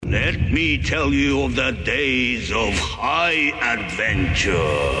Let me tell you of the days of high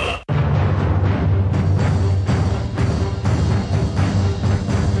adventure.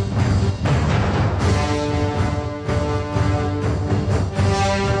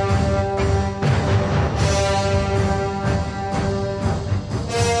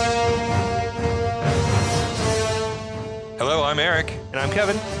 Hello, I'm Eric. And I'm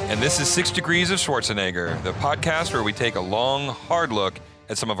Kevin. And this is 6 Degrees of Schwarzenegger, the podcast where we take a long, hard look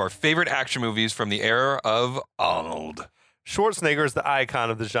at some of our favorite action movies from the era of Arnold. Schwarzenegger is the icon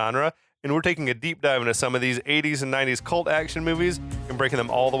of the genre, and we're taking a deep dive into some of these 80s and 90s cult action movies and breaking them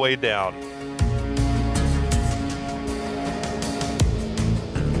all the way down.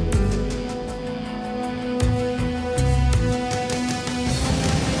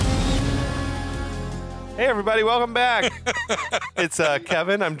 Hey everybody, welcome back. It's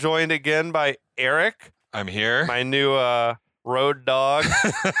Kevin. I'm joined again by Eric, I'm here. my new road dog.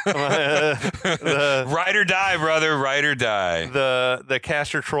 Ride or die, brother. Ride or die. The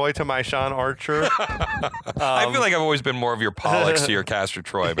Castor Troy to my Sean Archer. I feel like I've always been more of your Pollux to your Castor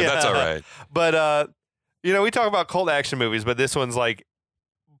Troy, but that's all right. But, we talk about cult action movies, but this one's like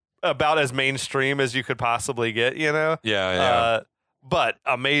about as mainstream as you could possibly get, Yeah. But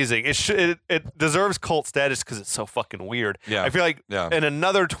amazing. It deserves cult status because it's so fucking weird. Yeah. I feel like Yeah. in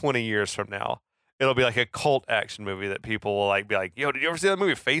another 20 years from now, it'll be like a cult action movie that people will like be like, yo, did you ever see that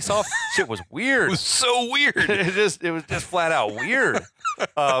movie Face Off? Shit was It weird. was so weird. It was just flat out weird.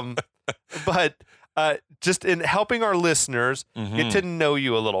 But just in helping our listeners get to know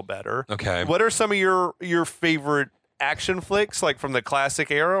you a little better. Okay. What are some of your favorite action flicks, like from the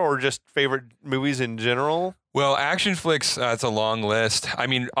classic era, or just favorite movies in general? Well, action flicks, it's a long list. I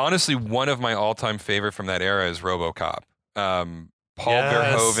mean, honestly, one of my all-time favorite from that era is RoboCop. Paul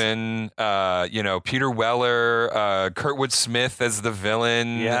Yes. Verhoeven, Peter Weller, Kurtwood Smith as the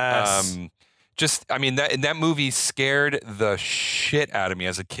villain. Yes. That movie scared the shit out of me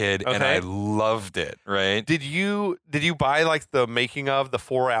as a kid, and Okay. I loved it, right? Did you buy like the making of the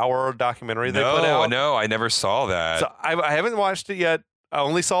 4-hour documentary they put out? No, I never saw that. So I haven't watched it yet. I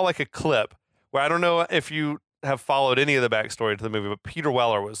only saw like a clip where I don't know if you have followed any of the backstory to the movie, but Peter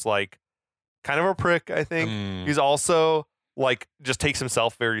Weller was like kind of a prick, I think. He's also like just takes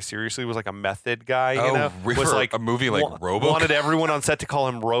himself very seriously, was like a method guy, was for like a movie like Robo. wanted everyone on set to call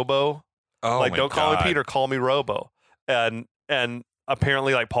him Robo. Oh Like, my don't call me God. Peter, call me Robo. And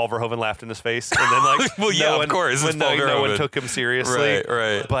apparently like Paul Verhoeven laughed in his face, and then like Well, yeah, of course, it's when Paul no one Verhoeven. took him seriously.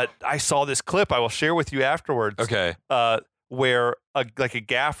 Right. But I saw this clip I will share with you afterwards. Okay. Where a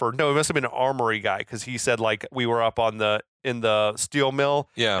gaffer, no, it must have been an armory guy, because he said like we were up in the steel mill,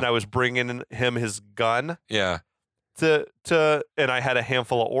 Yeah. and I was bringing him his gun Yeah. and I had a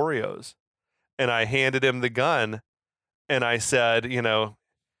handful of Oreos, and I handed him the gun, and I said, here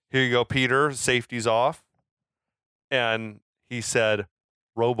you go, Peter, safety's off, and he said,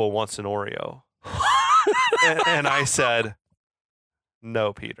 Robo wants an Oreo, and I said,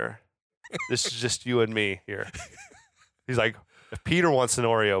 no, Peter, this is just you and me here. He's like, if Peter wants an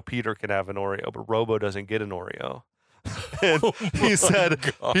Oreo, Peter can have an Oreo, but Robo doesn't get an Oreo. And he said,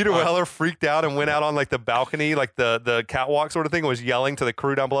 God. Peter Weller freaked out and went out on like the balcony, like the catwalk sort of thing, and was yelling to the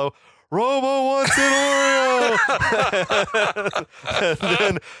crew down below, Robo wants an Oreo.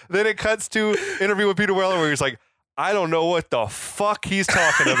 And then it cuts to interview with Peter Weller where he's like, I don't know what the fuck he's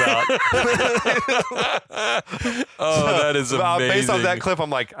talking about. That is amazing. Based on that clip, I'm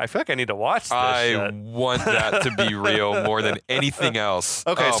like, I feel like I need to watch this I shit. want that to be real more than anything else.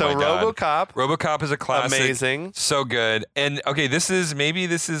 Okay, Oh so my God. RoboCop, RoboCop is a classic. amazing. So good. And okay, this is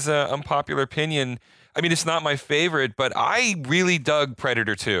an unpopular opinion. I mean, it's not my favorite, but I really dug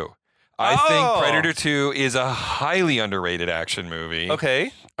Predator 2. I Oh. think Predator 2 is a highly underrated action movie.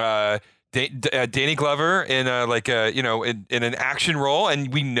 Okay. Danny Glover in in an action role,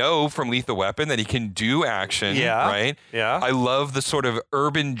 and we know from Lethal Weapon that he can do action. Yeah. Right. Yeah. I love the sort of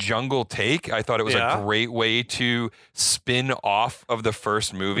urban jungle take. I thought it was Yeah. a great way to spin off of the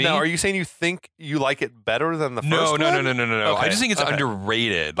first movie. Now, are you saying you think you like it better than the first No. one? I Okay, just think it's okay.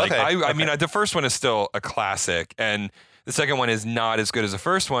 underrated. Like Okay, I mean, okay. the first one is still a classic, and the second one is not as good as the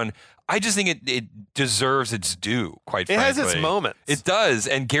first one. I just think it deserves its due, quite It frankly. has its moments. It does.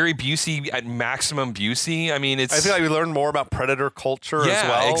 And Gary Busey at maximum Busey. I mean, it's... I feel like we learned more about Predator culture yeah, as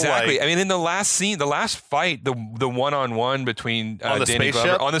well. exactly. Like, I mean, in the last scene, the last fight, the one-on-one between On the Danny spaceship?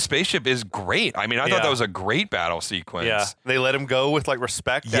 Glover on the spaceship is great. I mean, I thought Yeah. that was a great battle sequence. yeah, they let him go with like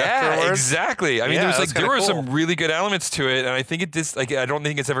respect Yeah, afterwards. exactly. I mean, Yeah, there were that's some kinda cool. really good elements to it, and I think I don't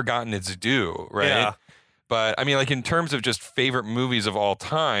think it's ever gotten its due, right? Yeah. But I mean, like in terms of just favorite movies of all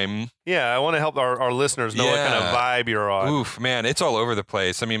time, Yeah, I want to help our listeners know what kind of vibe you're on. oof, man, it's all over the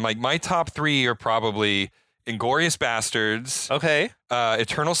place. I mean, like my top 3 are probably Inglourious Bastards, Okay.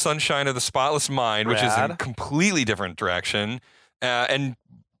 Eternal Sunshine of the Spotless Mind, which is a Rad. completely different direction, and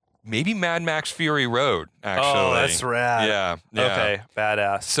maybe Mad Max Fury Road, actually. Oh, that's rad. Yeah. Okay,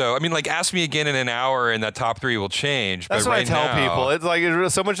 badass. So, I mean, like, ask me again in an hour and that top 3 will change. That's but what I right tell now, people. It's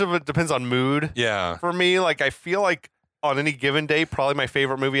like so much of it depends on mood. Yeah. For me, like I feel like on any given day, probably my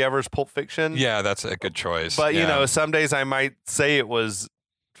favorite movie ever is Pulp Fiction. Yeah, that's a good choice. But you Yeah. know, some days I might say it was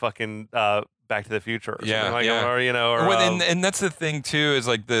fucking Back to the Future. Or Yeah, something like yeah. Or you know, or Well, and that's the thing too is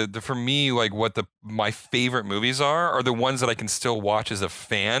like the for me like what my favorite movies are the ones that I can still watch as a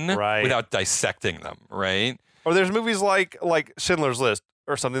fan Right. without dissecting them, right? or there's movies like Schindler's List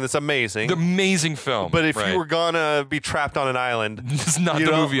or something that's amazing. The amazing film. But if right? you were gonna be trapped on an island, it's not you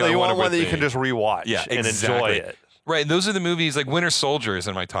the know, movie I you want want one that you me. can just rewatch Yeah, and enjoy exactly. it. Right, those are the movies like Winter Soldier is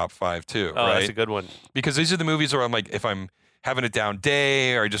in my top 5 too, Oh, right? that's a good one. Because these are the movies where I'm like, if I'm having a down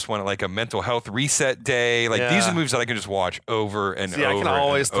day or I just want like a mental health reset day, like these are Yeah. the movies that I can just watch over and See, over. I can and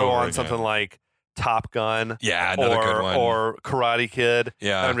always throw over on again. something like Top Gun. Yeah, another or, good one. Or Karate Kid.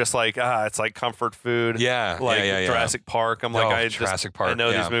 Yeah. I'm just like, it's like comfort food. Yeah, Like yeah. Jurassic Park. I'm like, Oh, I Jurassic Park, I know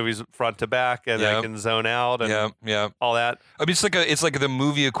yeah. these movies front to back and I Yep. can zone out and Yeah. all that. I mean, it's like the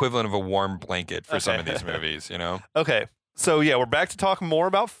movie equivalent of a warm blanket for some of these movies, you know? Okay. So yeah, we're back to talk more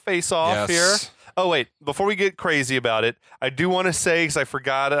about Face Off here. Yes. Oh wait, before we get crazy about it, I do want to say, because I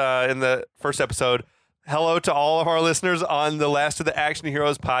forgot in the first episode, hello to all of our listeners on the Last of the Action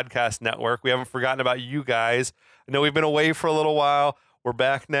Heroes podcast network. We haven't forgotten about you guys. I know we've been away for a little while. We're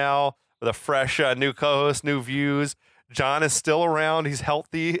back now with a fresh new co-host, new views. John is still around. He's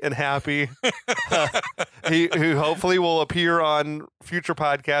healthy and happy. He hopefully will appear on future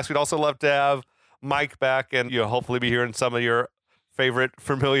podcasts. We'd also love to have Mike back and hopefully be hearing some of your favorite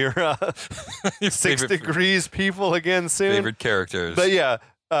familiar Your 6 favorite- Degrees people again soon. Favorite characters. But yeah,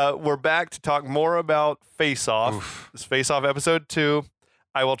 we're back to talk more about Face Off. Oof. This Face Off episode 2.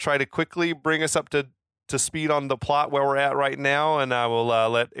 I will try to quickly bring us up to speed on the plot where we're at right now, and I will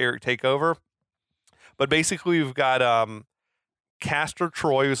let Eric take over. But basically, we've got Castor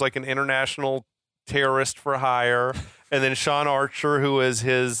Troy, who's like an international terrorist for hire, and then Sean Archer, who is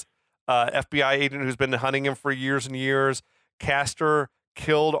his FBI agent who's been hunting him for years and years. Castor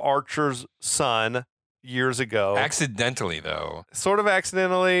killed Archer's son years ago. Accidentally, though. Sort of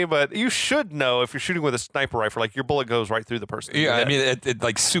accidentally, but you should know if you're shooting with a sniper rifle, like your bullet goes right through the person. in Yeah, the I head. mean, it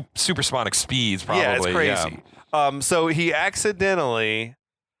like supersonic speeds, probably. Yeah, it's crazy. So he accidentally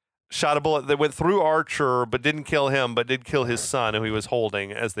shot a bullet that went through Archer, but didn't kill him, but did kill his son, who he was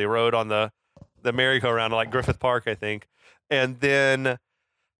holding as they rode on the merry-go-round, like Griffith Park, I think. And then,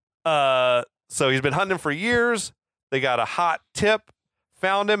 so he's been hunting him for years. They got a hot tip,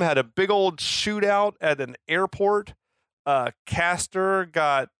 found him, had a big old shootout at an airport. Castor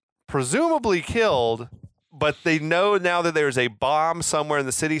got presumably killed, but they know now that there's a bomb somewhere in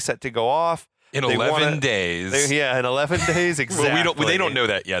the city set to go off. In They 11 wanna- days. Yeah, in 11 days, exactly. Well, they don't know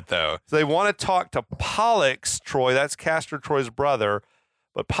that yet, though. So they want to talk to Pollux Troy. That's Castor Troy's brother.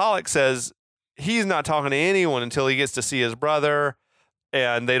 But Pollux says he's not talking to anyone until he gets to see his brother,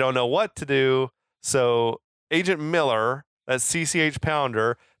 and they don't know what to do. So Agent Miller, that's CCH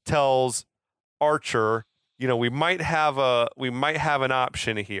Pounder, tells Archer, we might have an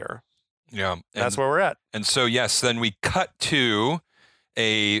option here. Yeah. That's where we're at. And so, yes, then we cut to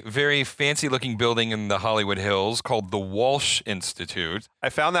a very fancy looking building in the Hollywood Hills called the Walsh Institute. I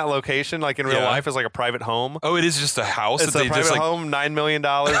found that location, like in real Yeah. life, is like a private home. Oh, it is just a house It's that a they private just like. home, $9 million,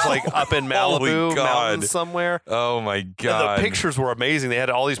 like up in Holy Malibu God. mountains somewhere. Oh my And God. the pictures were amazing. They had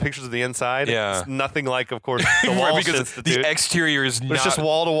all these pictures of the inside. Yeah. It's nothing like, of course, the Right, Walsh because Institute. the exterior is But not. it's just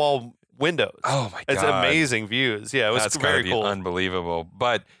wall-to-wall windows. Oh my God. It's amazing views. Yeah, it was That's gotta very be cool. unbelievable.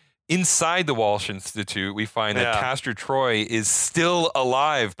 But inside the Walsh Institute, we find that Yeah. Castor Troy is still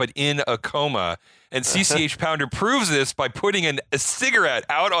alive, but in a coma. And CCH Pounder proves this by putting a cigarette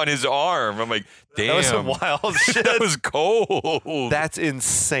out on his arm. I'm like, damn. That was some wild shit. That was cold. That's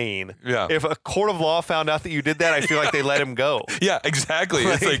insane. Yeah. If a court of law found out that you did that, I feel like they let him go. Yeah, exactly.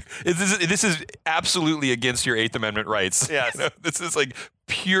 It's Like- like this is absolutely against your Eighth Amendment rights. Yes. This is like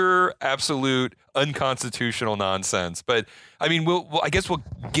pure, absolute, unconstitutional nonsense. But I mean, I guess we'll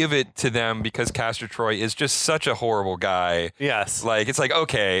give it to them because Castor Troy is just such a horrible guy. Yes. Like it's like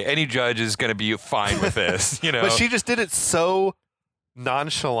okay, any judge is going to be fine with this, But she just did it so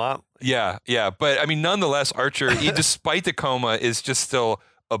nonchalant. Yeah. But I mean, nonetheless, Archer, despite the coma, is just still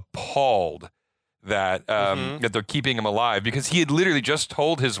appalled that that they're keeping him alive because he had literally just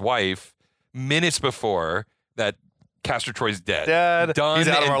told his wife minutes before that Castor Troy's dead. Done He's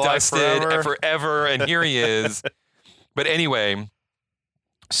out of and our life dusted forever. forever, and here he is. But anyway,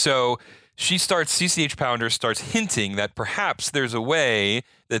 so CCH Pounder starts hinting that perhaps there's a way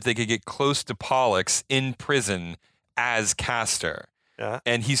that they could get close to Pollux in prison as Castor. Yeah.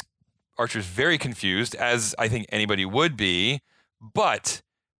 And Archer's very confused, as I think anybody would be, but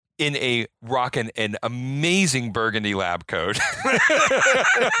in a rockin' an amazing burgundy lab coat,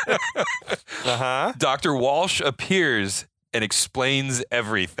 Dr. Walsh appears and explains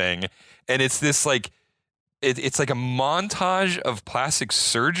everything. And it's this like, it's like a montage of plastic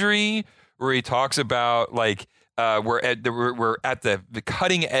surgery where he talks about like, we're at the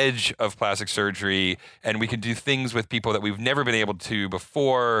cutting edge of plastic surgery, and we can do things with people that we've never been able to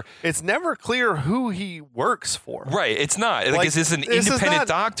before. It's never clear who he works for. Right. It's not. Like, is this an this is independent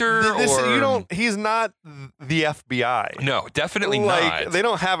not- doctor? He's not the FBI. No, definitely like, not. They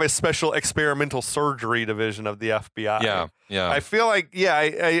don't have a special experimental surgery division of the FBI. Yeah. I feel like,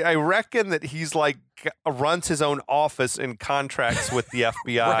 I reckon that he's like runs his own office and contracts with the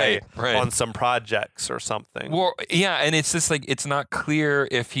FBI Right. on some projects or something. Well, yeah, and it's just like it's not clear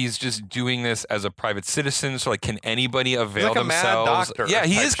if he's just doing this as a private citizen. So, like, can anybody avail like a mad themselves? doctor Yeah,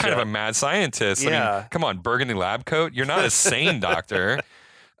 he type is kind of shit. a mad scientist. I Yeah. mean, come on, burgundy lab coat. You're not a sane doctor.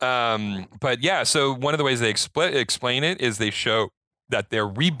 But yeah, so one of the ways they explain it is they show that they're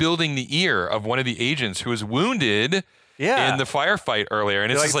rebuilding the ear of one of the agents who was wounded in the firefight earlier,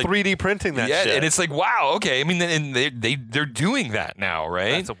 and They're it's like just like 3D printing that yeah, shit. and it's like wow, okay. I mean, and they're doing that now,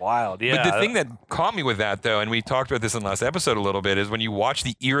 right? That's wild. Yeah. But the thing that caught me with that, though, and we talked about this in the last episode a little bit, is when you watch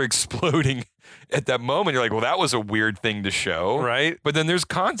the ear exploding at that moment, you're like, well, that was a weird thing to show. Right. But then there's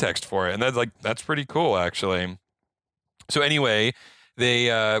context for it, and that's pretty cool, actually. So anyway,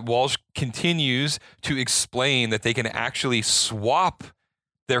 Walsh continues to explain that they can actually swap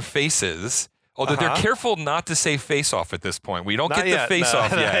their faces. Although they're careful not to say face off at this point. We don't Not get yet, the face no,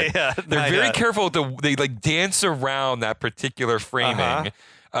 off not yet. yet, They're not very yet. careful. They like dance around that particular framing.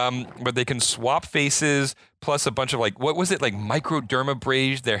 But they can swap faces plus a bunch of like, what was it? Like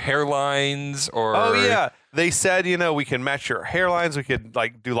microdermabrage their hairlines or. Oh, yeah. They said, we can match your hairlines. We could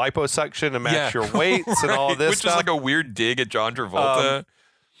like do liposuction and match your weights and all this Which stuff. is like a weird dig at John Travolta.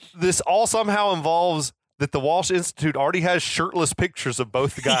 This all somehow involves that the Walsh Institute already has shirtless pictures of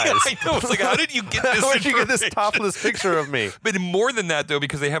both guys. Yeah, I know. It's like, how did you get this? How did you get this information? topless picture of me? But more than that, though,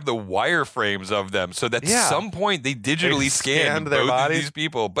 because they have the wireframes of them, so at Yeah. some point they digitally They scanned scanned their both bodies. of these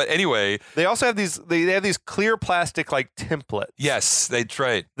people. But anyway, They also have these. They have these clear plastic like templates. yes, that's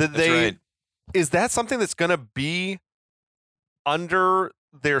right. That That's right. Is that something that's going to be under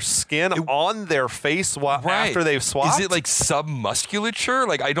their skin on their face after they've swapped? Is it like submusculature?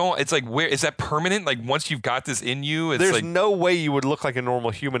 Like I don't. It's like where is that permanent? Like once you've got this in you, it's There's like no way you would look like a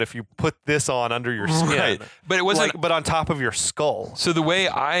normal human if you put this on under your skin. right. But it wasn't. But on top of your skull. So the way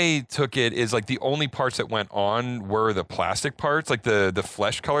I took it is like the only parts that went on were the plastic parts, like the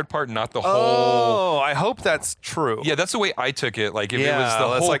flesh colored part, not the whole. Oh, I hope that's true. Yeah, that's the way I took it. Like if yeah, it was the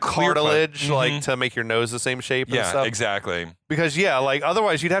that's whole like clear part- cartilage, like Mhm. to make your nose the same shape and yeah, stuff. exactly. Because like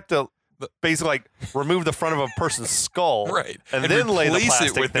otherwise you'd have to basically like remove the front of a person's skull, Right. and And then lay the replace it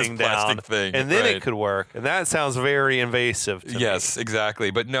plastic with this thing plastic down, thing, and then right. it could work. And that sounds very invasive. To Yes,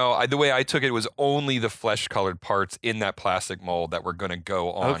 exactly. But no, the way I took it was only the flesh-colored parts in that plastic mold that were going to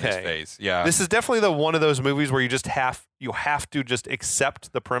go on his Okay. face. Yeah, This is definitely one of those movies where you have to just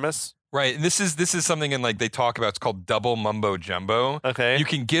accept the premise. right. And this is something in like they talk about. It's called double mumbo jumbo. Okay. You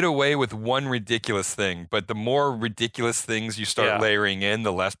can get away with one ridiculous thing, but the more ridiculous things you start Yeah. layering in,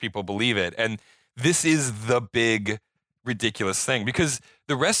 the less people believe it. And this is the big ridiculous thing because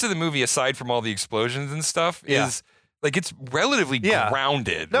the rest of the movie, aside from all the explosions and stuff, Yeah. is like it's relatively Yeah.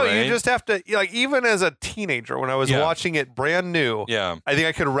 grounded. No, right? you just have to even as a teenager when I was Yeah. watching it brand new. yeah. I think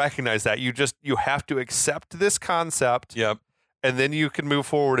I could recognize that you have to accept this concept, Yep. and then you can move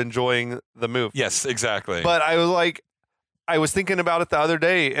forward enjoying the movie. Yes, exactly. But I was thinking about it the other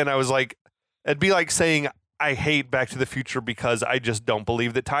day, and I was like, it'd be like saying I hate Back to the Future because I just don't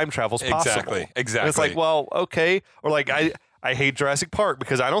believe that time travel's possible. Exactly. And it's like, well, okay, or like I hate Jurassic Park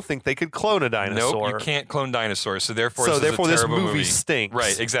because I don't think they could clone a dinosaur. Nope, you can't clone dinosaurs, so therefore, So this is a therefore, this terrible movie stinks.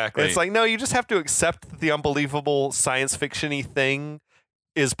 Right, exactly. And it's like, no, you just have to accept that the unbelievable science fiction-y thing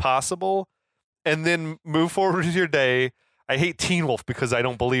is possible, and then move forward with your day. I hate Teen Wolf because I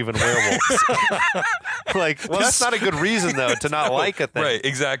don't believe in werewolves. That's not a good reason though to not like a thing. Right,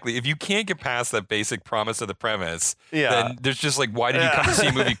 exactly. If you can't get past that basic premise of the premise, Yeah. then there's just like, why did you come to see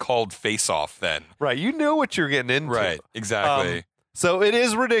a movie called Face Off then? Right, you know what you're getting into. Right, exactly. So it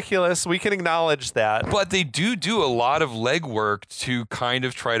is ridiculous. We can acknowledge that. But they do a lot of legwork to kind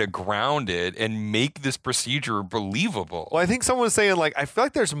of try to ground it and make this procedure believable. Well, I think someone was saying, like, I feel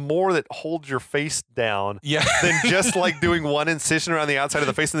like there's more that holds your face down Yeah. than just like doing one incision around the outside of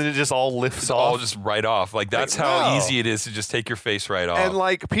the face and then it just all lifts It's off. all just right off. Like that's how no. easy it is to just take your face right off. And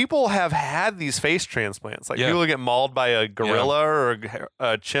like people have had these face transplants. Like Yeah. people get mauled by a gorilla or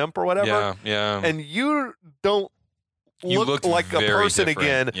a chimp or whatever. yeah, yeah. And you don't You look looked like a very person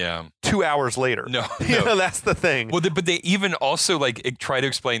different. again Yeah. 2 hours later. No, You no. know, that's the thing. Well, but they even also like try to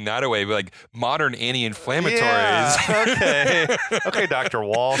explain that away, like modern anti-inflammatories. Yeah, okay. Okay, Dr.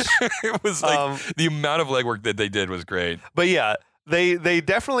 Walsh. It was like Um, the amount of legwork that they did was great. But yeah, they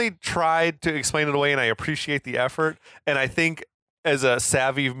definitely tried to explain it away, and I appreciate the effort. And I think as a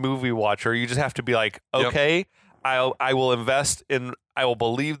savvy movie watcher, you just have to be like, Yep. okay, I will invest in, I will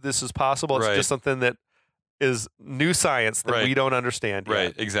believe this is possible. It's Right. just something that is new science that Right. we don't understand yet.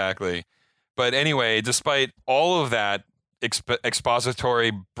 Right, exactly. But anyway, despite all of that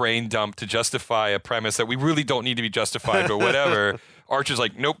expository brain dump to justify a premise that we really don't need to be justified, but whatever, Archer's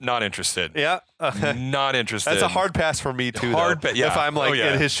like, nope, not interested. Yeah. Not interested. That's a hard pass for me too. Hard though. pa- yeah. If I'm like Oh,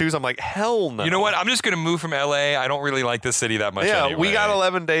 yeah. in his shoes, I'm like, hell no. You know what? I'm just going to move from LA. I don't really like this city that much Yeah, anyway. we got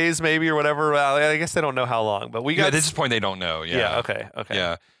 11 days maybe or whatever. Well, I guess they don't know how long, but we Yeah, got. at this point, they don't know. Yeah. Yeah. Okay. Okay.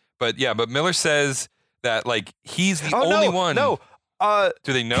 Yeah. But Miller says that like he's the Oh only no, one. no.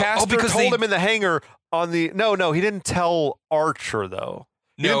 Do they know? Castor because told they, him in the hangar on the. No, he didn't tell Archer though.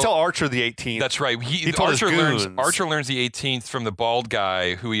 He No. didn't tell Archer the 18th. That's right. He told his Archer goons. learns the 18th from the bald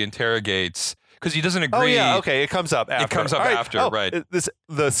guy who he interrogates because he doesn't agree. Oh yeah. Okay. It comes up after. comes up All after, Oh, right.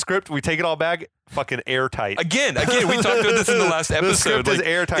 The script. We take it all back. Fucking airtight. Again, we talked about this in the last episode. The script is Like,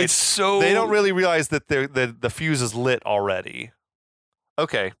 airtight. It's so They don't really realize that the fuse is lit already.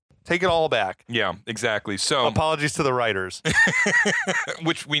 Okay. Take it all back. Yeah, exactly. So, Apologies to the writers.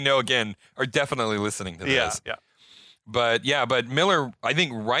 which we know again are definitely listening to Yeah. this. Yeah. But Miller, I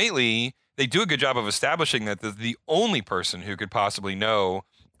think rightly, they do a good job of establishing that the only person who could possibly know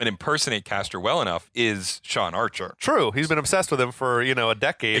and impersonate Castor well enough is Sean Archer. True. He's been obsessed with him for a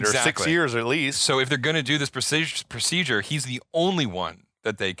decade or 6 Exactly. years at least. So if they're going to do this procedure, he's the only one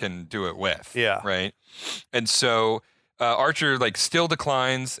that they can do it with. Yeah. Right. And so Archer like still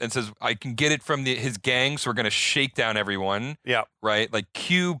declines and says, "I can get it from his gang, so we're going to shake down everyone." Yeah. Right. Like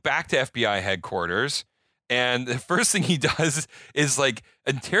cue back to FBI headquarters. And the first thing he does is like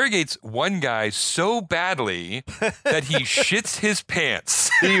interrogates one guy so badly that he shits his pants.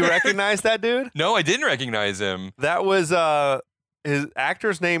 Do you recognize that dude? No, I didn't recognize him. That was his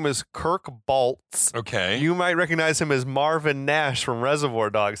actor's name is Kirk Baltz. Okay. You might recognize him as Marvin Nash from Reservoir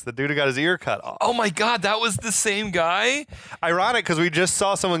Dogs, the dude who got his ear cut off. Oh my God, that was the same guy? Ironic because we just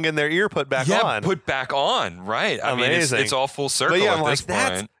saw someone getting their ear put back on. Put back on, right? I mean, Amazing. it's all full circle but yeah, at I'm this like,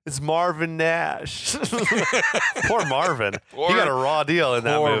 that's point. it's Marvin Nash. Poor Marvin. Poor- he got a raw deal in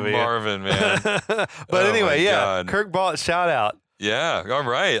that Poor movie. Marvin, man. But Oh anyway, my yeah, God. Kirk Baltz, shout out. Yeah, all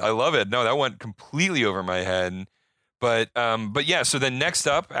right. I love it. No, that went completely over my head. But yeah, so then next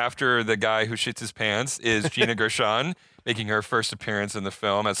up after the guy who shits his pants is Gina Gershon making her first appearance in the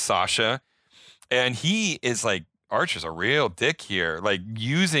film as Sasha. And he is like, Archer's a real dick here, like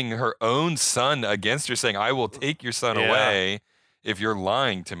using her own son against her, saying, "I will take your son Yeah. away if you're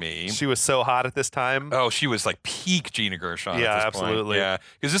lying to me." She was so hot at this time. Oh, she was like peak Gina Gershon. Yeah, at this point. absolutely. Yeah,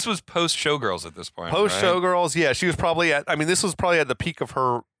 because this was post Showgirls at this point. Post right? Showgirls, yeah, she was probably at. I mean, this was probably at the peak of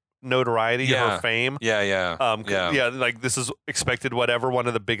her notoriety, Yeah. her fame. Yeah, yeah, Yeah, like this is expected. Whatever, one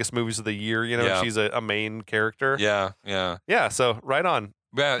of the biggest movies of the year. You know, Yeah. she's a main character. yeah, yeah. Yeah, so right on.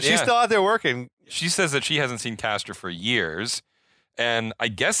 Yeah, She's yeah. still out there working. She says that she hasn't seen Castor for years, and I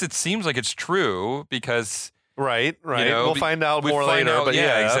guess it seems like it's true because Right. know, we'll find out we more find later. out- But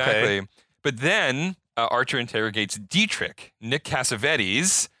yeah, exactly. okay. But then Archer interrogates Dietrich, Nick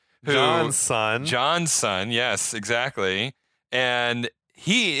Cassavetes, who John's son. yes, exactly, and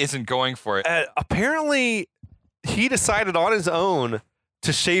he isn't going for it. Apparently, he decided on his own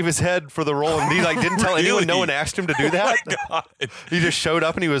to shave his head for the role, and he like didn't tell anyone. No Really? one asked him to do that. God. He just showed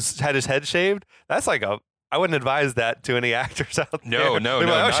up and had his head shaved. That's like I wouldn't advise that to any actors out there. No, They'd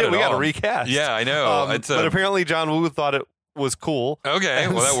be like, oh not shit, at we got to all. recast. Yeah, I know. It's but apparently John Woo thought it was cool. okay.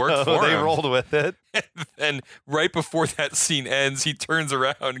 And Well, that worked so for they him. rolled with it. And right before that scene ends, he turns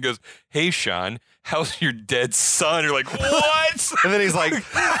around and goes, "Hey, Sean, how's your dead son?" You're like, "What?" And then he's like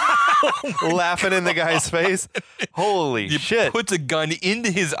laughing in the guy's face. Holy He shit. puts a gun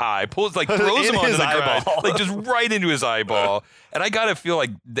into his eye, throws it him in onto his the ground, eyeball. like just right into his eyeball. And I gotta feel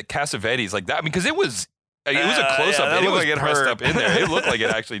like the Cassavetes, like that, because it was a close up, yeah, that and it looked was like it pressed hurt. up in there. It looked like it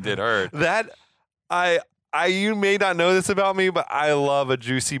actually did hurt. That You may not know this about me, but I love a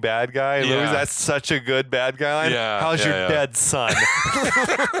juicy bad guy. In movies. Yeah. That's such a good bad guy line. Yeah, How's your dead son?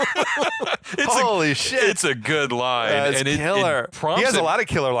 Holy shit. It's a good line. That's and it killer. prompts He has a him- lot of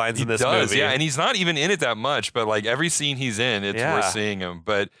killer lines in this movie. Yeah, and he's not even in it that much, but like every scene he's in, it's Yeah. worth seeing him.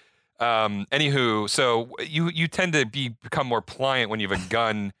 But anywho, so you tend to become more pliant when you have a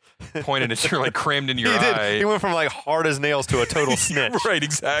gun pointed at you, like crammed into your He did. eye. He went from like hard as nails to a total snitch. Right,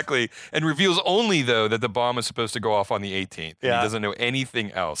 exactly. And reveals only, though, that the bomb is supposed to go off on the 18th. And Yeah. he doesn't know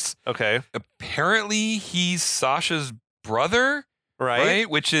anything else. Okay. Apparently, he's Sasha's brother, Right.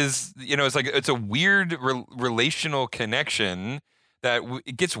 Which is, it's a weird relational connection that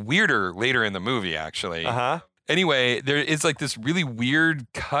it gets weirder later in the movie, actually. Uh-huh. Anyway, there is like this really weird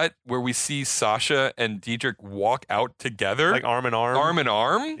cut where we see Sasha and Diedrich walk out together. Like arm in arm. Arm in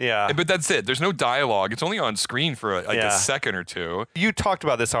arm. Yeah. But that's it. There's no dialogue. It's only on screen for like Yeah. a second or two. You talked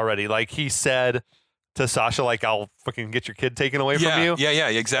about this already. Like he said to Sasha, like, I'll fucking get your kid taken away from you. Yeah,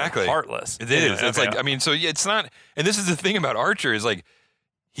 exactly. Heartless. It is. Anyway, It's okay. like, I mean, so it's not, and this is the thing about Archer is like,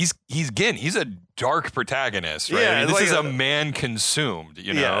 he's a dark protagonist, right? Yeah, I mean, it's this is like a man consumed,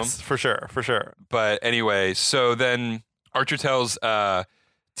 Yes, for sure. But anyway, so then Archer tells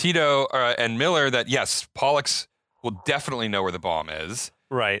Tito and Miller that yes, Pollux will definitely know where the bomb is.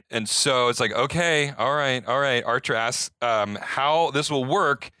 Right. And so it's like, okay, all right. Archer asks how this will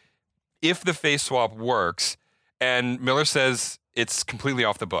work if the face swap works. And Miller says it's completely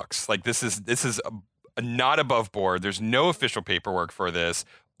off the books. Like this is not above board. There's no official paperwork for this.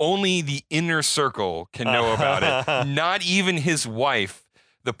 Only the inner circle can know about it. Not even his wife,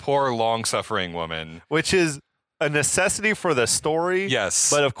 the poor long-suffering woman. Which is a necessity for the story. Yes.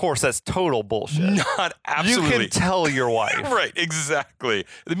 But of course, that's total bullshit. Not absolutely. You can tell your wife. Right, exactly.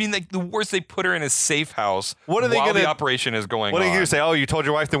 I mean, like the worst, they put her in a safe house What are they while gonna- the operation is going What on. are you going to say? Oh, you told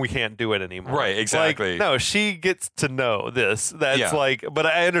your wife, then we can't do it anymore. Right, exactly. Like, no, she gets to know this. That's Yeah. like, but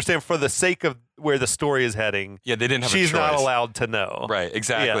I understand for the sake of where the story is heading, Yeah, they didn't have she's a choice. not allowed to know. Right,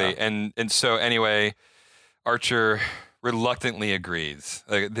 exactly. Yeah. And so anyway, Archer reluctantly agrees.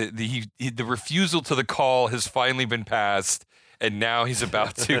 The refusal to the call has finally been passed, and now he's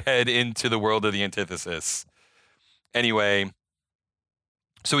about to head into the world of the antithesis. Anyway,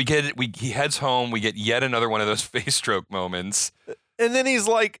 so he heads home. We get yet another one of those face stroke moments. And then he's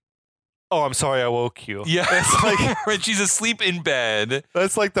like, oh, I'm sorry I woke you. Yeah, It's like, right. She's asleep in bed.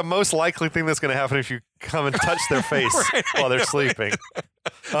 that's like the most likely thing that's going to happen if you come and touch their face Right, while they're sleeping.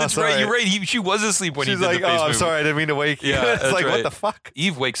 That's right. You're right. She was asleep when She's he did like, the face oh, I'm movement. sorry, I didn't mean to wake you. Yeah, It's that's like, right. what the fuck?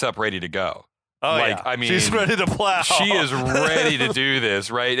 Eve wakes up ready to go. Oh, Like, yeah. I mean, she's ready to plow. She is ready to do this,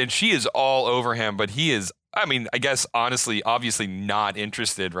 right? And she is all over him, but he is, I mean, I guess honestly, obviously not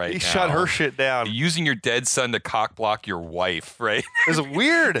interested right He now. shut her shit down. Using your dead son to cock block your wife, right? It's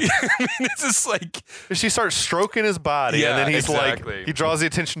weird. I mean, it's just like, She starts stroking his body, Yeah, and then he's exactly. like, he draws the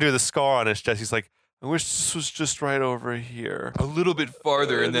attention to the scar on his chest. He's like, I wish this was just right over here. a little bit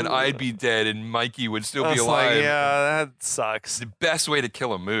farther, and then I'd be dead, and Mikey would still be It's alive. like, yeah, that sucks. The best way to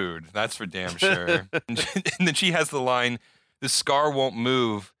kill a mood, that's for damn sure. And then she has the line, the scar won't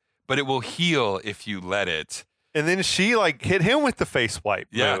move, but it will heal if you let it. And then she like hit him with the face wipe.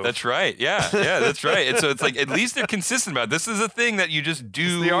 Yeah, move. that's right. Yeah, that's right. And so it's like at least they're consistent about it. This is a thing that you just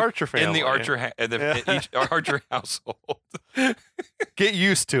do It's the Archer in family. the Archer each Archer household. Get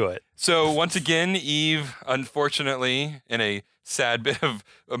used to it. So once again, Eve, unfortunately, in a sad bit of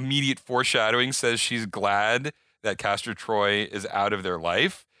immediate foreshadowing, says she's glad that Castor Troy is out of their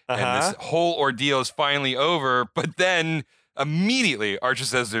life, and this whole ordeal is finally over. But then immediately, Archer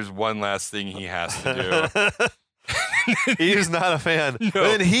says there's one last thing he has to do. He's not a fan. No.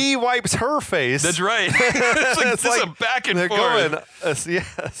 But then he wipes her face. That's right. It's like It's this is like a back and They're forth. going. Yes.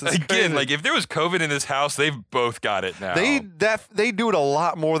 it's Again, crazy. like if there was COVID in this house, they've both got it now. They do it a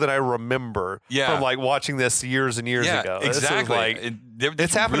lot more than I remember Yeah. from like watching this years and years yeah, ago. This is exactly. like, They're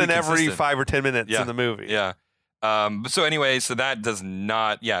it's happening really every consistent. 5 or 10 minutes Yeah. in the movie. Yeah. But so anyway, so that does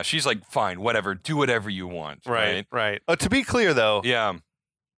not. Yeah, she's like, fine, whatever, do whatever you want. Right. To be clear though, Yeah.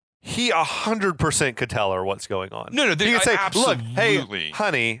 he 100% could tell her what's going on. No, He could say, absolutely. look, hey,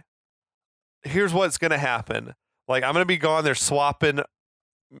 honey, here's what's going to happen. Like, I'm going to be gone. They're swapping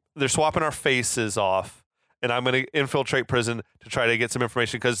our faces off, and I'm going to infiltrate prison to try to get some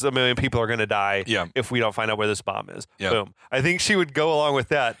information because 1 million people are going to die Yeah. if we don't find out where this bomb is. Yeah. Boom. I think she would go along with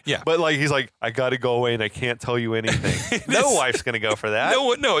that. Yeah. But, like, he's like, I got to go away, and I can't tell you anything. No This- wife's going to go for that.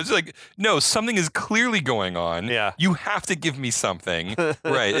 No, it's like, no, something is clearly going on. Yeah. You have to give me something.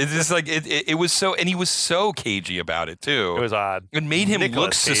 Right. It's just like, it was so, and he was so cagey about it too. It was odd. It made him look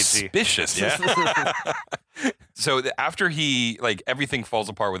Nicolas Cagey. suspicious. Yeah. So after he, like, everything falls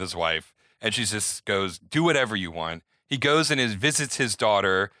apart with his wife, And she just goes, do whatever you want. He goes and visits his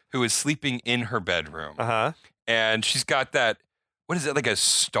daughter, who is sleeping in her bedroom. Uh-huh. And she's got that, what is it, like a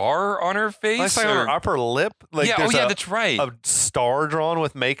star on her face? It's like on her upper lip. Like yeah, there's that's right. a star drawn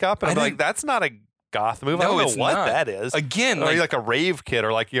with makeup. And I'm like, that's not a goth move. I No, don't it's know what not. that is. Again, Are you like a rave kid,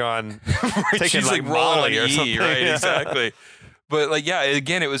 or like you're on taking she's like rolling Molly or E, something? right? Yeah. Exactly. But like, yeah,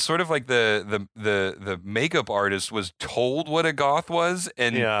 again, it was sort of like the makeup artist was told what a goth was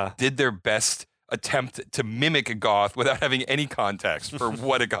and Yeah. did their best attempt to mimic a goth without having any context for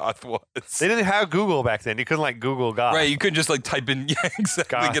what a goth was. They didn't have Google back then. You couldn't like Google goth. Right, you couldn't just like type in, yeah,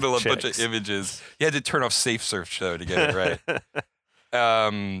 exactly, Goth get a bunch chicks. of images. You had to turn off Safe Search though to get it right.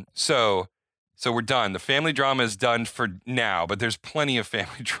 So we're done. The family drama is done for now, but there's plenty of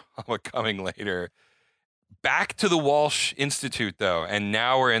family drama coming later. Back to the Walsh Institute though, and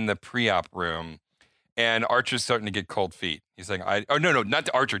now we're in the pre-op room, and Archer's starting to get cold feet. He's like, no, not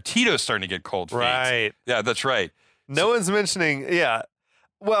Archer. Tito's starting to get cold feet. Right. Yeah, that's right. No one's mentioning. Yeah.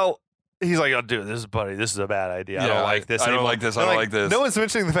 Well, he's like, "Oh, dude, this is a bad idea. I Yeah, don't like this. I don't anymore." like this. And, I don't like this. No one's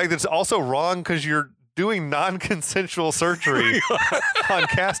mentioning the fact that it's also wrong because you're doing non-consensual surgery on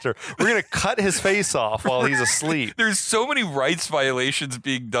Castor. We're gonna cut his face off while he's asleep. There's so many rights violations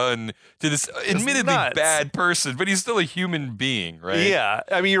being done to this admittedly nuts. bad person, but he's still a human being, right? Yeah.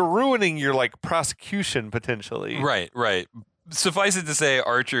 I mean, you're ruining your like prosecution potentially. Right. Suffice it to say,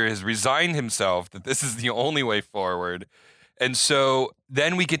 Archer has resigned himself that this is the only way forward. And so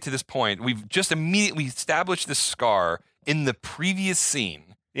then we get to this point. We've just immediately established this scar in the previous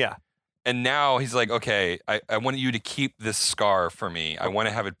scene. Yeah. And now he's like, okay, I want you to keep this scar for me. I want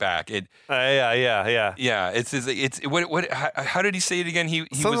to have it back. Yeah. How did he say it again? He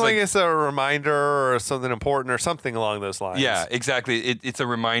Something was like it's a reminder or something important or something along those lines. yeah, exactly. It's a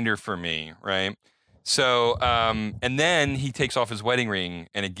reminder for me, right? So, and then he takes off his wedding ring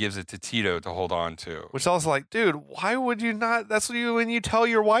and it gives it to Tito to hold on to. Which I was like, dude, why would you not? That's when you tell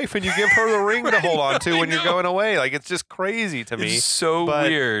your wife and you give her the ring to hold on to when you're going away. Like, it's just crazy to me. It's so but-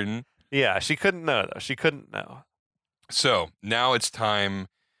 weird. Yeah, she couldn't know, though. She couldn't know. So now it's time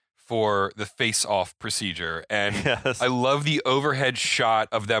for the face-off procedure. And Yes. I love the overhead shot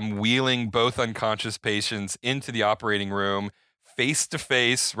of them wheeling both unconscious patients into the operating room face to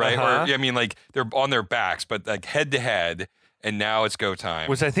face, right? Uh-huh. Or I mean, like they're on their backs, but like head to head. And now it's go time.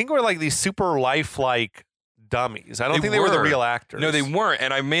 Which I think were like these super lifelike dummies. I don't They think they were the were. real actors. No, they weren't.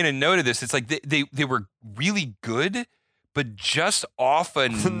 And I made a note of this. It's like they were really good, but just off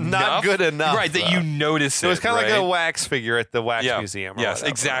enough. Not good enough, Right, that though. you notice So it's kind of right? like a wax figure at the wax museum. Or Yes,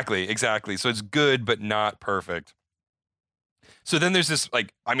 whatever. exactly. So it's good, but not perfect. So then there's this,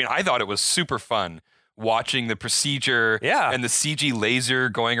 like, I mean, I thought it was super fun watching the procedure Yeah. and the CG laser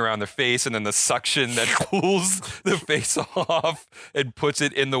going around the face and then the suction that pulls the face off and puts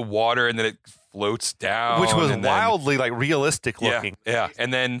it in the water and then it floats down. Which was and then- wildly like realistic looking. Yeah.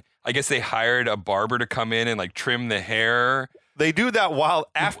 And then I guess they hired a barber to come in and like trim the hair. They do that while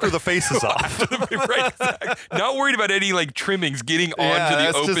after the face is off. Right, exactly. Not worried about any like trimmings getting onto the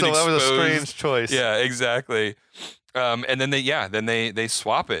that's open just that was a exposed- strange choice. Yeah, exactly. And then they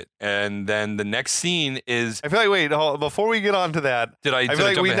swap it, and then the next scene is. I feel like wait, hold, before we get on to that, Did I? I did feel I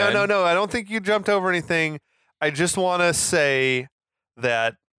like jump we ahead? no. I don't think you jumped over anything. I just want to say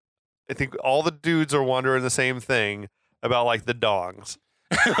that I think all the dudes are wondering the same thing about like the dongs.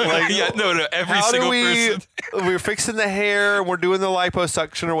 Like, yeah, no. Every how single do we? person. We're fixing the hair and we're doing the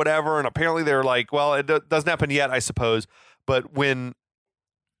liposuction or whatever, and apparently they're like, well, it doesn't happen yet, I suppose. But when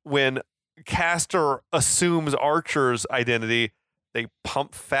Castor assumes Archer's identity, they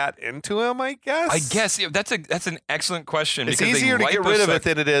pump fat into him, I guess. I guess yeah, that's an excellent question. It's because they easier to get rid of it liposuck-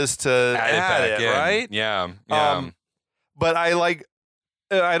 than it is to add add back it, in. right? Yeah. But I like.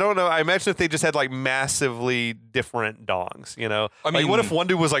 I don't know. I imagine if they just had like massively different dongs, you know. I Like, what mean- if one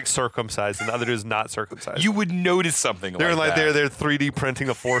dude was like circumcised and the other dude's not circumcised? You would notice something they're like like that. they're 3D printing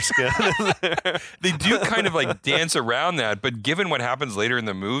a foreskin. They do kind of like dance around that, but given what happens later in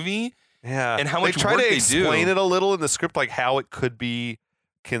the movie, Yeah, And how much they try work to they explain do. it a little in the script, like how it could be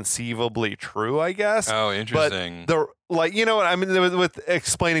conceivably true, I guess. oh, but interesting. the like, you know what I mean, with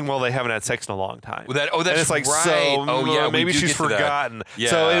explaining, well, they haven't had sex in a long time. Well, that's and it's like right. so. Oh yeah, we maybe do she's get to that. forgotten. Yeah.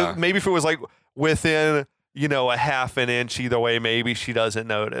 So maybe if it was like within a half an inch either way, maybe she doesn't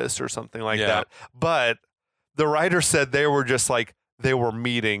notice or something like Yeah. that. But the writer said they were just like. They were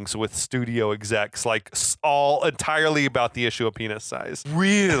meetings with studio execs, like all entirely about the issue of penis size.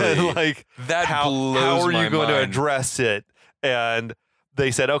 Really? And like That how blows are my you going to mind. address it? And they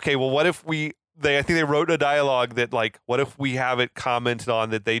said, okay, well, what if I think they wrote a dialogue that like, what if we have it commented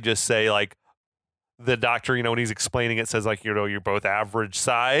on that they just say like, the doctor, when he's explaining it, says like, you're both average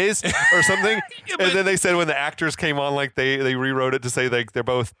size or something. And then they said when the actors came on, like they rewrote it to say like they're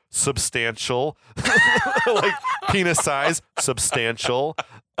both substantial, like penis size, substantial.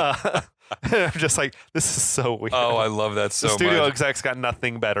 I'm just like, this is so weird. Oh, I love that so the much. studio execs got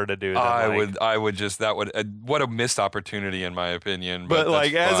nothing better to do. Than What a missed opportunity in my opinion. But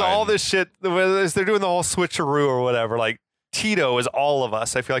like, that's as fine. all this shit, as they're doing the whole switcheroo or whatever, like Tito is all of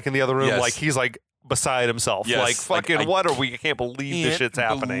us. I feel like in the other room, Yes. like he's like beside himself. Yes, Like fucking, like, what are we? I can't believe this shit's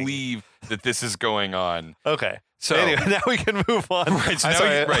happening. Believe that this is going on. Okay. So Anyway, now we can move on. Right, so I'm now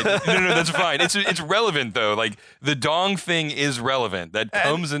sorry. right. No, that's fine. It's relevant though. Like the dong thing is relevant. That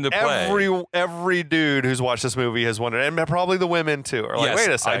comes into play. Every dude who's watched this movie has wondered, and probably the women too, are like, Yes,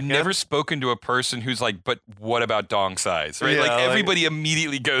 wait a second. I've never spoken to a person who's like, but what about dong size? Right? Yeah, like like- everybody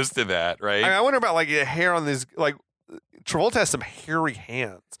immediately goes to that, right? I wonder about like the hair on these. Like Travolta has some hairy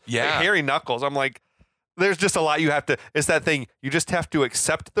hands, Yeah. like hairy knuckles. I'm like, there's just a lot you have to. It's that thing. You just have to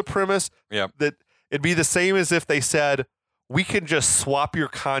accept the premise Yep. that it'd be the same as if they said, we can just swap your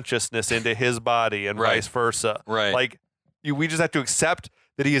consciousness into his body and Right. vice versa. Right. Like we just have to accept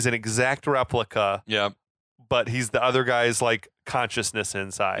that he is an exact replica, Yeah. but he's the other guy's like consciousness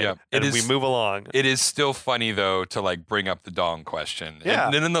inside. Yeah. And It we is- move along. It is still funny though to like bring up the dong question. Yeah.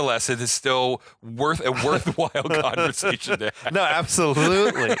 And nonetheless, it is still worthwhile conversation to have. No,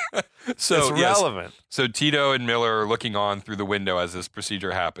 absolutely. So it's yes. relevant. So Tito and Miller are looking on through the window as this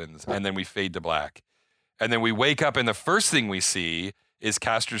procedure happens, and then we fade to black. And then we wake up, and the first thing we see is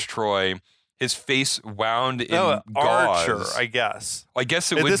Castor's Troy, his face wound in No, gauze. Archer, I guess. I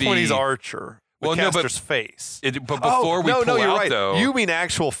guess it At would this be. point, he's Archer. Well, no, but- Castor's face. But before we no, pull you're out, right. though, You mean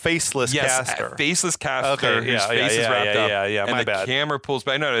actual faceless yes, Castor? faceless Castor, Okay, whose yeah, face is wrapped up. yeah. And My the bad. camera pulls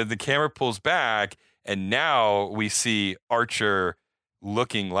back. No, the camera pulls back, and now we see Archer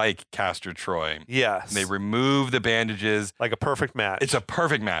looking like Castor Troy. Yes. And they remove the bandages. Like a perfect match. It's a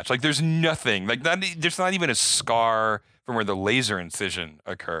perfect match. Like there's nothing. Like there's not even a scar from where the laser incision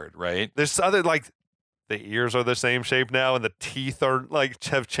occurred. Right? There's other like the ears are the same shape now, and the teeth are like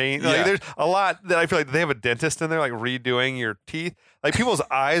have changed. Yeah. Like there's a lot that I feel like they have a dentist in there like redoing your teeth. Like people's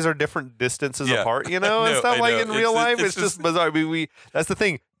eyes are different distances Yeah. apart, and I stuff know. like in real life. It's It's just bizarre. I mean, we that's the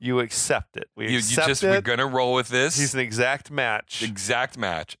thing. You accept it. We accept we're it. gonna roll with this. He's an exact match. exact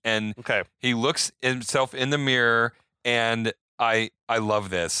match, and Okay. he looks himself in the mirror, and I love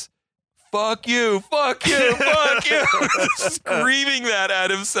this. Fuck you, fuck you, fuck you. Screaming that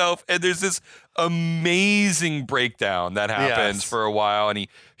at himself. And there's this amazing breakdown that happens Yes. for a while. And he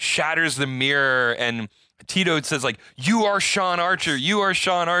shatters the mirror. And Tito says, like, you are Sean Archer. You are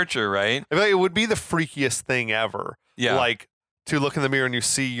Sean Archer, right? I feel like it would be the freakiest thing ever. Yeah. Like to look in the mirror and you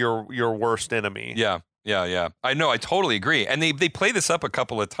see your worst enemy. Yeah. I know. I totally agree. And they play this up a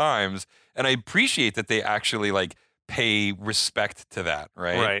couple of times. And I appreciate that they actually, like, pay respect to that,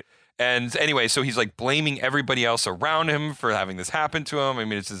 right? Right. And anyway, so he's like blaming everybody else around him for having this happen to him. I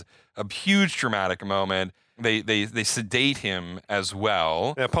mean, it's just a huge dramatic moment. They sedate him as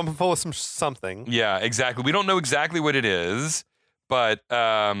well. Yeah, pump him full of something. Yeah, exactly. We don't know exactly what it is, but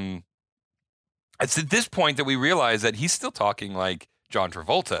it's at this point that we realize that he's still talking like John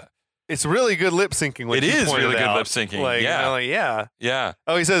Travolta. It's really good lip syncing. Which It you is pointed really good out. lip syncing, Like, yeah. Yeah. Yeah.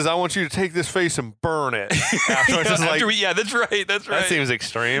 Oh, he says, "I want you to take this face and burn it." Afterwards, it's like, Yeah, that's right. That's right. that seems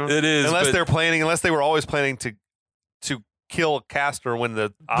extreme. It is, Unless but- unless they were always planning to kill Castor when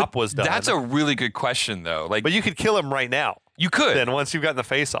the op was done. That's a really good question, though. Like, But you could kill him right now. you could. Then once you've gotten the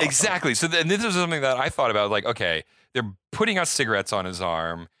face off. Exactly. So then this is something that I thought about. Like, okay, they're putting out cigarettes on his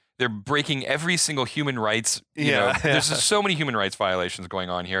arm. They're breaking every single human rights. You know, Yeah, there's yeah. just so many human rights violations going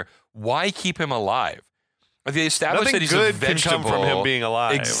on here. Why keep him alive? Like, they established Nothing that he's a good can vegetable. come from him being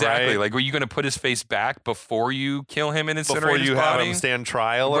alive. Exactly. right? Like, were you going to put his face back before you kill him and incinerate before his you body? have him stand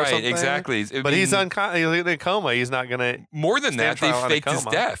trial or right. something. Exactly. I But he's mean, he's in a coma. He's not gonna. more than stand that, they trial in a faked his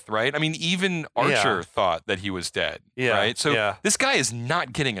coma. death, right? I mean, even Archer Yeah. thought that he was dead, Yeah, right? So yeah. this guy is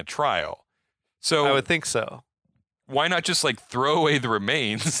not getting a trial. So I would think so. why not just like throw away the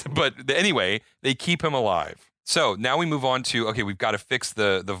remains? But anyway, they keep him alive. So now we move on to, okay, we've got to fix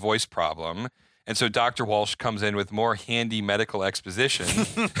the voice problem. And so Dr. Walsh comes in with more handy medical exposition,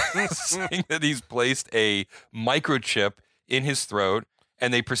 saying that he's placed a microchip in his throat,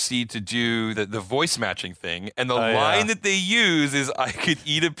 and they proceed to do the voice matching thing. And the Oh, yeah. line that they use is, "I could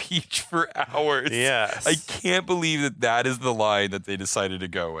eat a peach for hours." Yes. I can't believe that is the line that they decided to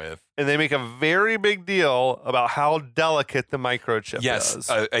go with. And they make a very big deal about how delicate the microchip Yes, is.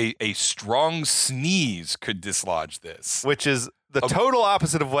 a strong sneeze could dislodge this. Which is the total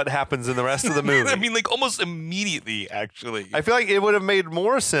opposite of what happens in the rest of the movie. I mean, like almost immediately, actually. I feel like it would have made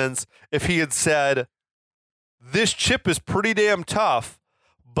more sense if he had said, "This chip is pretty damn tough,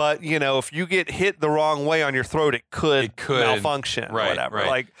 but if you get hit the wrong way on your throat, it could malfunction or whatever." Right.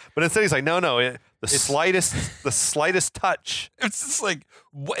 Like, but instead he's like, "No, the slightest touch." It's just like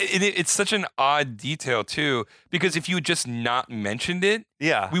it's such an odd detail too, because if you had just not mentioned it,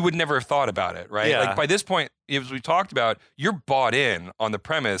 Yeah, we would never have thought about it, right? Yeah. Like by this point, as we talked about, you're bought in on the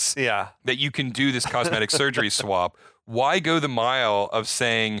premise yeah. that you can do this cosmetic surgery swap. Why go the mile of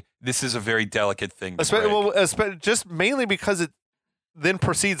saying this is a very delicate thing to break? Just mainly because it then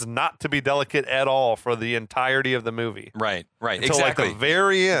proceeds not to be delicate at all for the entirety of the movie. Right, Until exactly. like the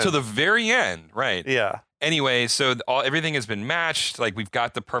very end. To the very end, right. Yeah. Anyway, so everything has been matched. Like we've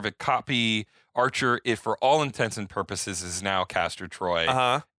got the perfect copy. Archer, for all intents and purposes, is now Castor Troy.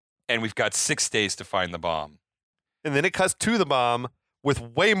 Uh-huh. And we've got 6 days to find the bomb. And then it cuts to the bomb with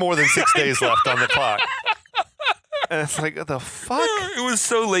way more than 6 days left on the clock. And it's like, what the fuck? It was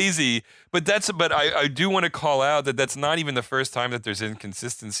so lazy. But I do want to call out that that's not even the first time that there's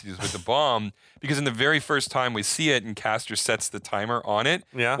inconsistencies with the bomb, because in the very first time we see it and Castor sets the timer on it,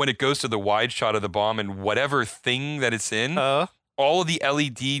 Yeah. when it goes to the wide shot of the bomb and whatever thing that it's in, all of the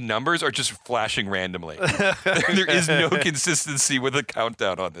LED numbers are just flashing randomly. There is no consistency with the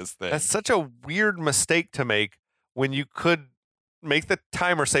countdown on this thing. That's such a weird mistake to make when you could make the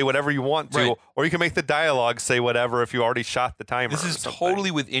timer say whatever you want to, Right. or you can make the dialogue say whatever if you already shot the timer. This or is something. totally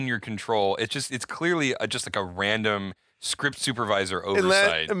within your control. It's clearly just like a random script supervisor And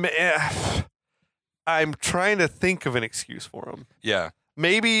oversight. I'm trying to think of an excuse for him. Yeah.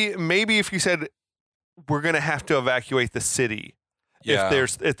 Maybe if you said we're gonna have to evacuate the city Yeah. if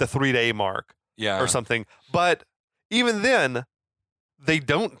there's at the 3-day mark Yeah. or something, but even then they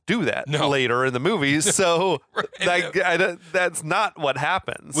don't do that No. later in the movies, so Right. that's not what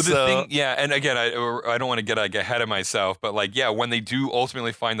happens. Well, the So- thing, yeah, and again, I don't want to get ahead of myself, but like, yeah, when they do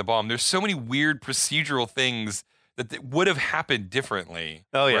ultimately find the bomb, there's so many weird procedural things that would have happened differently.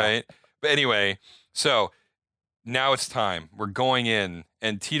 Oh, yeah. Right? But anyway, so now it's time. We're going in,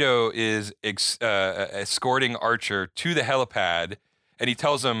 and Tito is escorting Archer to the helipad, and he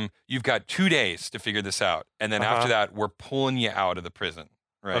tells him, "You've got 2 days to figure this out, and then after that, we're pulling you out of the prison."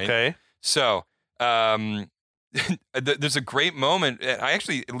 Right? Okay. So, there's a great moment. I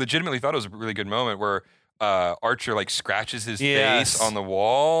actually legitimately thought it was a really good moment where Archer like scratches his Yes. face on the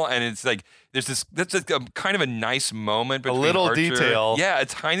wall, and it's like that's like a kind of a nice moment. Between little Archer. detail. Yeah, a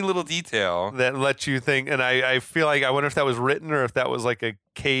tiny little detail. That lets you think, and I feel like I wonder if that was written or if that was like a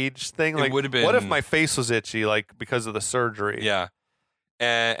cage thing. It Like, would have what if been- my face was itchy, like because of the surgery? Yeah.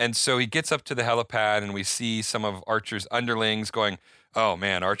 And so he gets up to the helipad, and we see some of Archer's underlings going, "Oh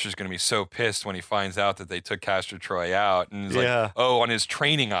man, Archer's going to be so pissed when he finds out that they took Castor Troy out." And he's Yeah. like, "Oh, on his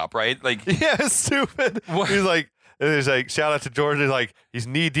training op, right?" Like, Yeah, it's stupid. What? He's like, and he's like, shout out to Georgia. Like, he's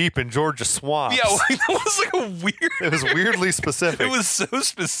knee deep in Georgia swamps. yeah, like, that was like a weird. It was weirdly specific. It was so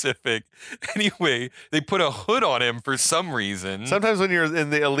specific. Anyway, they put a hood on him for some reason. Sometimes when you're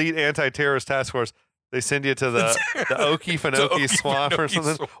in the elite anti-terrorist task force, they send you to the Okefenokee swamp or Okefenokee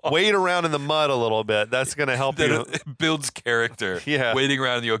something. swamp. Wade around in the mud a little bit. That's going to help that you. it builds character. Yeah. Waiting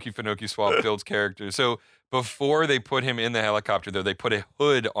around in the Okefenokee swamp builds character. So before they put him in the helicopter, though, they put a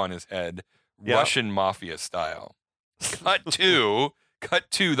hood on his head, Yep. Russian mafia style. Cut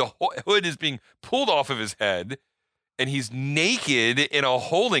to, the hood is being pulled off of his head, and he's naked in a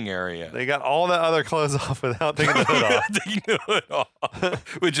holding area. They got all the other clothes off without taking the hood off. Taking the hood off,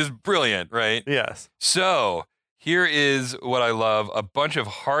 which is brilliant, right? Yes. So here is what I love. A bunch of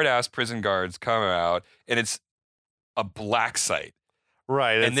hard-ass prison guards come out, and it's a black site.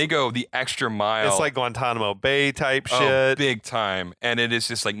 Right. And they go the extra mile. It's like Guantanamo Bay type Oh, shit. big time. And it is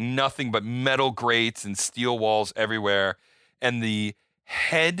just like nothing but metal grates and steel walls everywhere. And the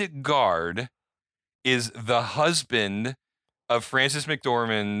head guard is the husband of Francis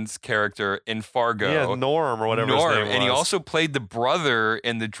McDormand's character in Fargo. Yeah, Norm or whatever Norm. his name was. And he also played the brother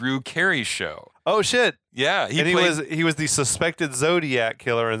in the Drew Carey show. Oh shit. Yeah, He was the suspected Zodiac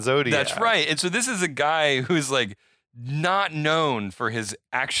killer in Zodiac. That's right. And so this is a guy who's like not known for his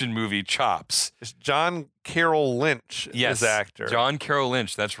action movie chops. It's John Carroll Lynch Yes, is actor. John Carroll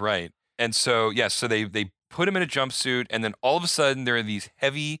Lynch. That's right. And so yes, so they put him in a jumpsuit, and then all of a sudden there are these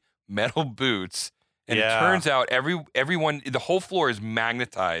heavy metal boots, and Yeah. it turns out everyone, the whole floor is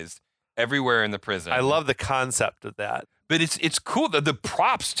magnetized everywhere in the prison. I love the concept of that. but it's cool. The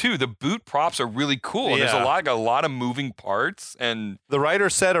props too. The boot props are really cool. And there's Yeah. a lot of moving parts, and The writer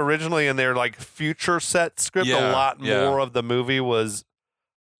said originally in their like future set script, a Yeah, lot yeah. more of the movie was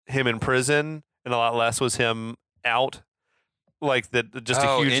him in prison and a lot less was him out. like that. Just a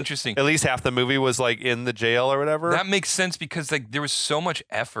Oh, huge. interesting. At least half the movie was like in the jail or whatever. That makes sense because like there was so much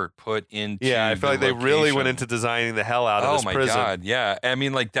effort put into. yeah, I feel the like they really went location. into designing the hell out of Oh this my prison. god, yeah. I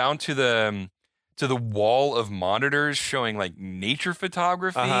mean, like down to the wall of monitors showing like nature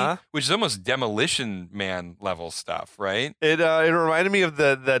photography, Uh-huh. which is almost Demolition Man level stuff, right? It reminded me of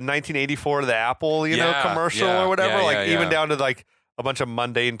the 1984 the Apple Yeah, commercial yeah, or whatever. yeah, like yeah, even yeah. down to like a bunch of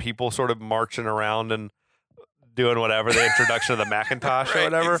mundane people sort of marching around and doing whatever, the introduction of the Macintosh or Right,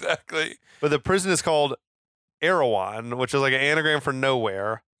 whatever. exactly. But the prison is called Erewhon, which is like an anagram for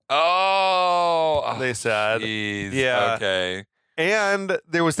nowhere. Oh, They said. geez. Yeah. Okay. And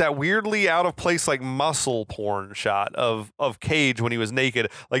there was that weirdly out of place like muscle porn shot of Cage when he was naked,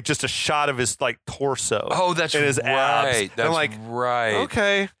 like just a shot of his like torso. Oh, that's And his right. abs. That's I'm like, right.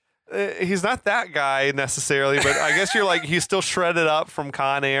 Okay. He's not that guy necessarily, but I guess you're like, he's still shredded up from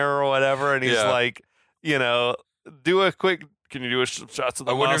Con Air or whatever. And he's Yeah. like, do a quick, can you do shots of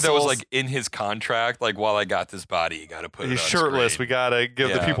the I wonder if that was muscles? like in his contract. Like, while I got this body, you got to put it He's on shirtless. screen. We got to give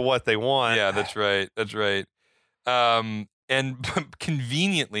the Yeah. people what they want. Yeah, that's right. That's right. And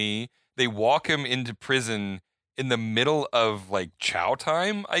conveniently, they walk him into prison in the middle of like chow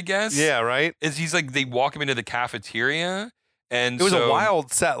time, I guess. Yeah, right? He's like, they walk him into the cafeteria. And It was so, a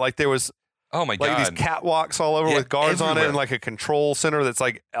wild set. Like there was Oh my like God. these catwalks all over Yeah, with guards on it everywhere. and like a control center that's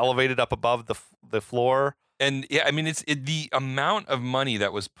like elevated up above the floor. And yeah, I mean, the amount of money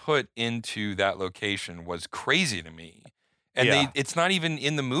that was put into that location was crazy to me. And Yeah. it's not even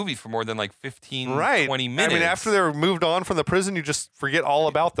in the movie for more than like 15, Right. 20 minutes. I mean, after they're moved on from the prison, you just forget all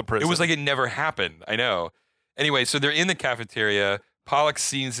about the prison. It was like it never happened. I know. Anyway, so they're in the cafeteria. Pollock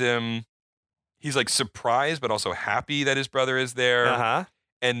sees him. He's like surprised, but also happy that his brother is there. Uh-huh.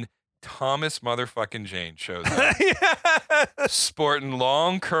 And Thomas motherfucking Jane shows up, yeah. sporting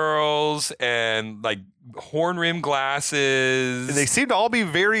long curls and like horn rim glasses. And they seem to all be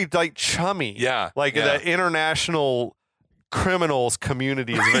very like chummy. Yeah, Like yeah. the international criminals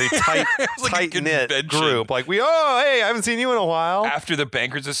community is a very tight, It was like a tight-knit convention. group. Like hey, I haven't seen you in a while. After the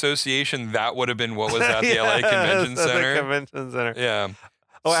Bankers Association, that would have been what was at the LA Convention Yes, at Center. The convention center. Yeah.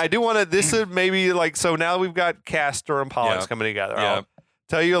 Oh, I do want to. This is maybe like so. Now we've got Castor and Pollux Yeah. coming together. Yeah. I'll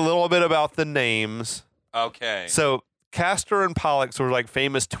tell you a little bit about the names. Okay. So Castor and Pollux were like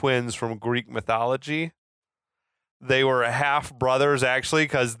famous twins from Greek mythology. They were half brothers actually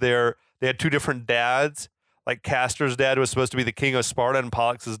because they had two different dads. Like Castor's dad was supposed to be the king of Sparta, and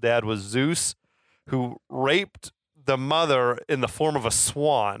Pollux's dad was Zeus, who raped the mother in the form of a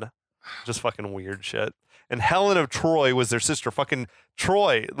swan. Just fucking weird shit. And Helen of Troy was their sister. Fucking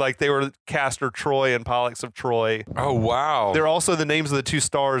Troy. Like they were Castor Troy and Pollux of Troy. Oh wow. They're also the names of the two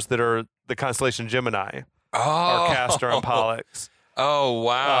stars that are the constellation Gemini. oh. Are Castor and Pollux. Oh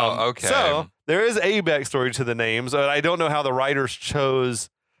wow. Okay. So there is a backstory to the names. I don't know how the writers chose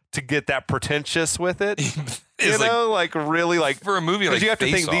to get that pretentious with it. It's like really like for a movie because like you have to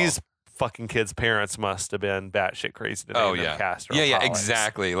Face think Off. these fucking kids' parents must have been batshit crazy to name Oh them yeah. Castor. Yeah, and yeah, Pollux.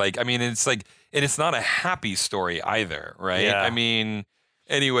 exactly. Like I mean, it's like, and it's not a happy story either, right? Yeah. I mean,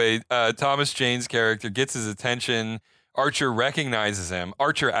 anyway, Thomas Jane's character gets his attention. Archer recognizes him.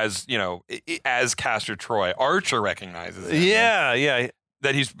 Archer, as as Castor Troy. Archer recognizes him. Yeah.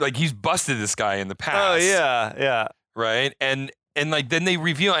 that he's busted this guy in the past. Oh yeah. right? And like then they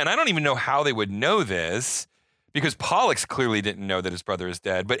reveal, and I don't even know how they would know this because Pollux clearly didn't know that his brother is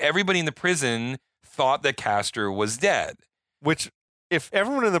dead, but everybody in the prison thought that Castor was dead. Which, if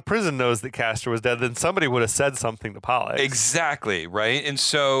everyone in the prison knows that Castor was dead, then somebody would have said something to Pollux. Exactly, right? And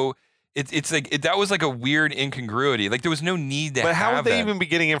so it's like that was like a weird incongruity. Like there was no need to. But how have would they that. even be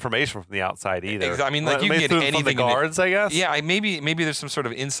getting information from the outside either? I mean, like you can Maybe get from anything the in the- guards, I guess. Yeah, maybe there's some sort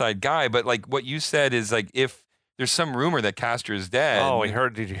of inside guy, but like what you said is like if there's some rumor that Castor is dead. Oh,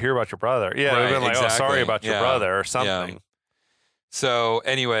 did you hear about your brother? Yeah, Right, they've been like, oh, exactly. sorry about your Yeah. brother or something. So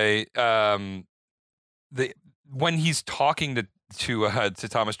anyway, when he's talking to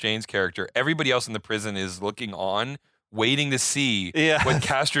Thomas Jane's character, everybody else in the prison is looking on, waiting to see Yeah. what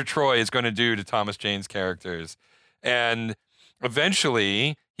Castor Troy is going to do to Thomas Jane's characters, and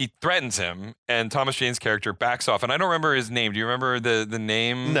eventually he threatens him, and Thomas Jane's character backs off. And I don't remember his name. Do you remember the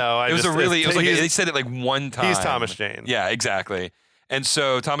name? No, it was like he's- they said it like one time. He's Thomas Jane. Yeah, exactly. And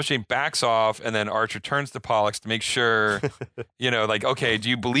so Thomas Jane backs off, and then Archer turns to Pollux to make sure, like, okay, do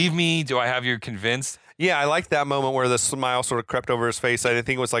you believe me? Do I have you convinced? Yeah, I like that moment where the smile sort of crept over his face. I didn't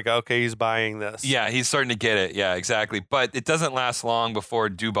think it was like, okay, he's buying this. Yeah, he's starting to get it. Yeah, exactly. But it doesn't last long before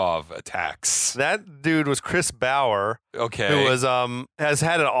Dubov attacks. That dude was Chris Bauer, Okay. who was has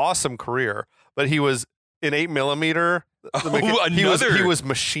had an awesome career, but he was in 8mm. Another. He was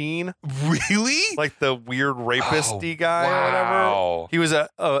Machine, Really? like the weird rapist-y guy or whatever. Wow. He was a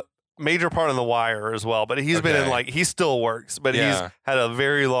major part in The Wire as well, but he's been in Okay. he still works, but he's had a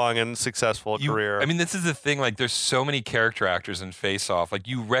very long and successful career. I mean, this is the thing. Like, there's so many character actors in Face Off. Like,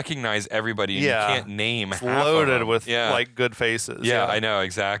 you recognize everybody, and Yeah. you can't name it's half loaded of them. with Yeah. like good faces. Yeah, I know,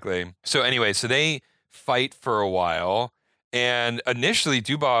 exactly. So anyway, so they fight for a while, and initially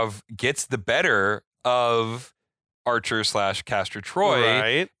Dubov gets the better of Archer / Castor Troy,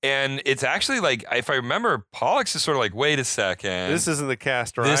 Right. and it's actually like, if I remember, Pollux is sort of like, wait a second, This isn't the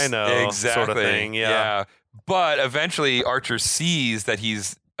Castor this, I know exactly, sort of thing. Yeah. But eventually Archer sees that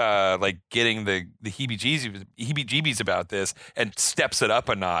he's like getting the heebie-jeebies about this, and steps it up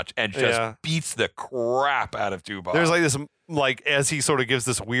a notch and just beats the crap out of Dubov. There's like this, like, as he sort of gives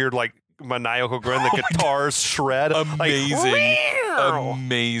this weird, like, maniacal grin, the guitars shred. Amazing. Like,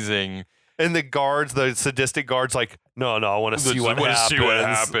 Amazing. and the guards, the sadistic guards, like, no, I want to see what happens. See what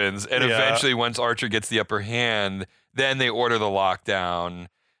happens. And Yeah. eventually, once Archer gets the upper hand, then they order the lockdown.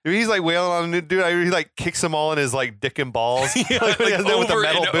 He's like wailing on the dude. He like kicks them all in his like dick and balls. Yeah, Like, like and then with the over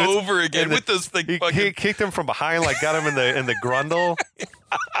metal and boots. over again And with those like He fucking kicked him from behind, like got him in the grundle.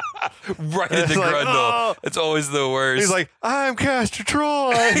 right in It's the like, grundle. oh. It's always the worst. He's like, I'm Castor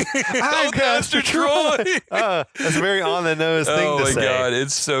Troy. I'm Oh, Castor Troy. That's a very on the nose thing oh to my say. god,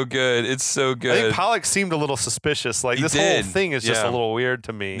 it's so good. It's so I good. think Pollux seemed a little suspicious. Like He this did. whole thing is just Yeah. a little weird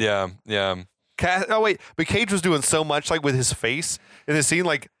to me. yeah, yeah. Oh wait, but Cage was doing so much like with his face in the scene,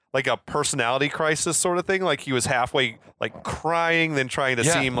 like a personality crisis sort of thing. Like he was halfway like crying, then trying to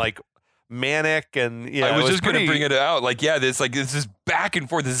Yeah. seem like manic, and I was it just going to pretty- bring it out. Like, yeah, this this back and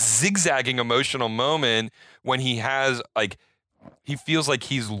forth, this zigzagging emotional moment when he has like, he feels like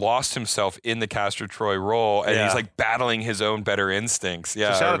he's lost himself in the Castor Troy role, and Yeah. he's like battling his own better instincts. Yeah,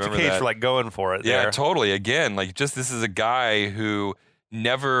 So I shout out to remember Cage that. for like going for it. Yeah, there. totally. Again, like, just this is a guy who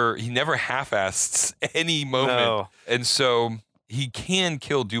never half-asses any moment, No. and so he can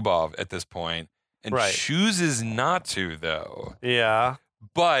kill Dubov at this point, and Right. chooses not to though. Yeah.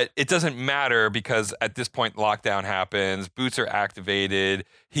 But it doesn't matter because at this point, lockdown happens. Boots are activated.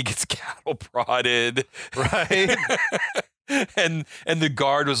 He gets cattle prodded. Right. and the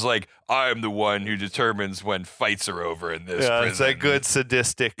guard was like, "I'm the one who determines when fights are over in this Yeah, prison." it's that good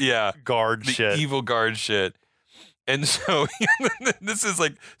sadistic Yeah, guard the shit. evil guard shit. And so this is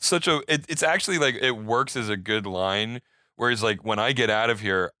like such a. It's actually like it works as a good line. Where he's like, when I get out of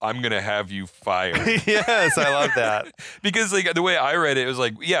here, I'm gonna have you fired. Yes, I love that. Because like the way I read it was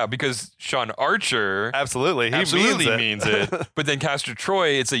like, yeah, because Sean Archer Absolutely. He absolutely means means it. But then Castor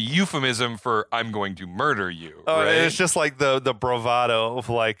Troy, it's a euphemism for I'm going to murder you. Oh, right? and it's just like the bravado of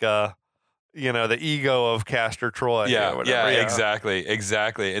like the ego of Castor Troy. yeah, or whatever.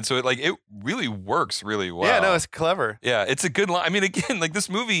 exactly. And so it really works really well. Yeah, no, it's clever. Yeah, it's a good line. I mean, again, like this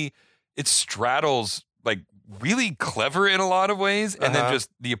movie, it straddles like really clever in a lot of ways, and then Uh-huh. just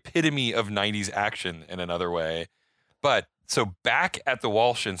the epitome of 90s action in another way. But so back at the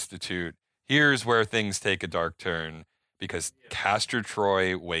Walsh Institute, here's where things take a dark turn because Castor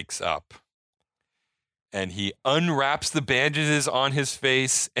Troy wakes up and he unwraps the bandages on his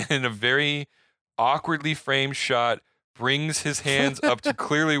face and in a very awkwardly framed shot brings his hands up to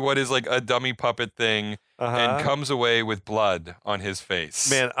clearly what is like a dummy puppet thing Uh-huh. and comes away with blood on his face.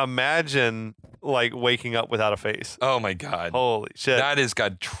 Man, imagine like waking up without a face. Oh my God. Holy shit. That has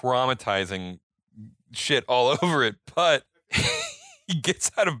got traumatizing shit all over it. But he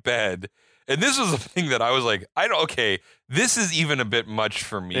gets out of bed. And this was the thing that I was like, this is even a bit much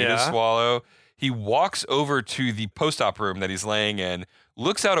for me to Yeah. swallow. He walks over to the post-op room that he's laying in,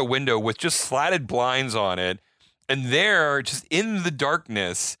 looks out a window with just slatted blinds on it. And there, just in the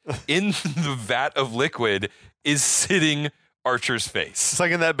darkness, in the vat of liquid, is sitting Archer's face. It's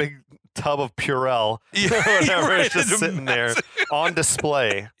like in that big tub of Purell. Yeah, Whatever. right, It's just it's sitting there massive. on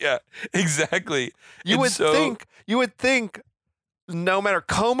display. Yeah, exactly. You And would so- think no matter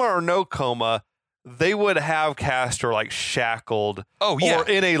coma or no coma, they would have Castor like shackled Oh, yeah. or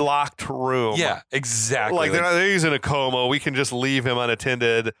in a locked room. Yeah, exactly. Like he's in a coma. We can just leave him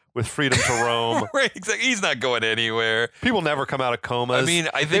unattended with freedom to roam. right, exactly. He's not going anywhere. People never come out of comas. I mean,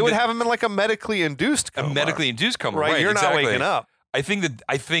 I think they would that- have him in like a medically induced A coma. medically induced coma, right? right? You're exactly. not waking up. I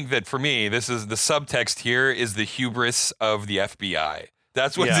think that for me, this is the subtext here is the hubris of the FBI.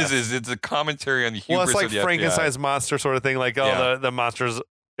 That's what Yes. this is. It's a commentary on the hubris Well, it's like of the Frankenstein's monster sort of thing. Like, Yeah. the monster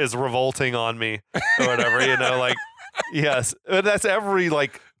is revolting on me or whatever. Like, yes, that's every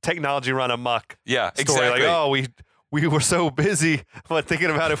like technology run amok FBI. Yeah, story. exactly. Like, oh, we were so busy, but thinking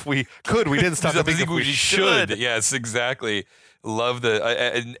about if we could, we didn't stop to I think if we should. Yes, exactly. Love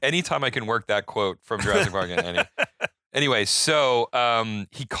and anytime I can work that quote from Jurassic Park in Anyway, so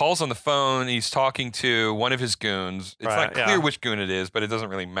he calls on the phone. He's talking to one of his goons. It's not clear which goon it is, but it doesn't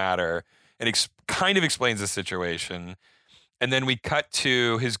really matter. And kind of explains the situation. And then we cut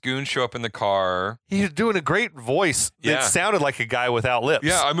to his goons show up in the car. He's doing a great voice. Yeah. It sounded like a guy without lips.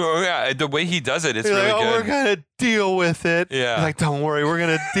 Yeah, I mean, the way he does it, it's He's really like, good. We're going to deal with it. Yeah. He's like, don't worry, we're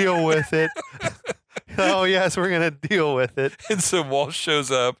going to deal with it. Oh, yes, we're going to deal with it. And so Walsh shows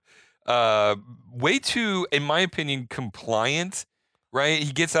up, way too, in my opinion, compliant. Right,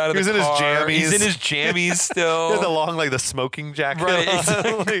 he gets out of the car. In his jammies. He's in his jammies still. He had the smoking jacket. Right, on.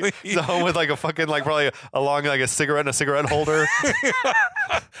 exactly. He's home with like a fucking probably a cigarette and a cigarette holder.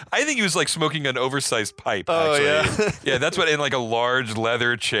 I think he was like smoking an oversized pipe. Oh actually. yeah, yeah. That's what in like a large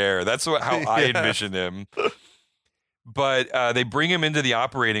leather chair. That's how I envisioned him. But they bring him into the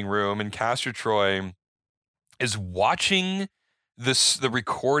operating room, and Castor Troy is watching the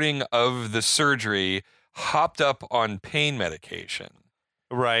recording of the surgery, hopped up on pain medication.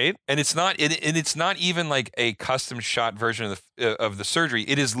 Right, and it's not even like a custom shot version of the surgery.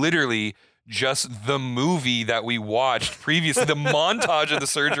 It is literally just the movie that we watched previously, the montage of the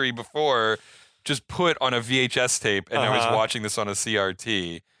surgery before, just put on a VHS tape, and now he's watching this on a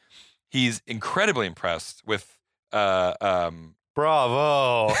CRT. He's incredibly impressed with. Bravo.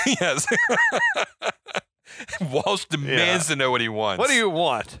 Yes. Walsh demands to know what he wants. What do you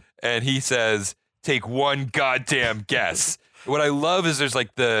want? And he says, "Take one goddamn guess." What I love is there's like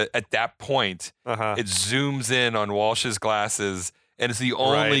at that point, it zooms in on Walsh's glasses, and it's the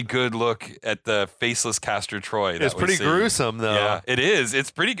only good look at the faceless Castor Troy. It's pretty gruesome, though. Yeah, it is.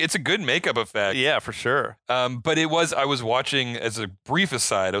 It's a good makeup effect. Yeah, for sure. But I was watching, as a brief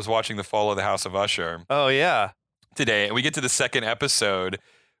aside, I was watching The Fall of the House of Usher. Oh, yeah. Today, and we get to the second episode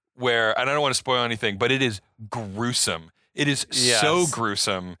where, and I don't want to spoil anything, but it is gruesome. It is so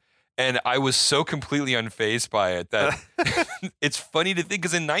gruesome. And I was so completely unfazed by it that it's funny to think,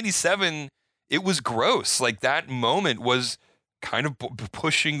 because in 97, it was gross. Like, that moment was kind of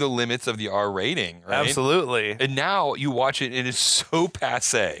pushing the limits of the R rating, right? Absolutely. And now you watch it, and it is so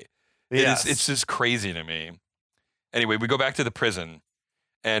passé. Yes. It's just crazy to me. Anyway, we go back to the prison,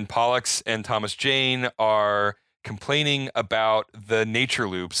 and Pollux and Thomas Jane are complaining about the nature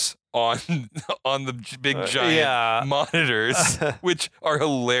loops on the big giant monitors, which are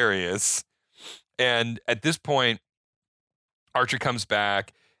hilarious. And at this point, Archer comes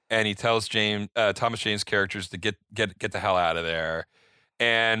back and he tells Thomas Jane's characters to get the hell out of there.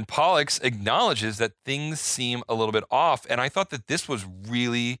 And Pollux acknowledges that things seem a little bit off. And I thought that this was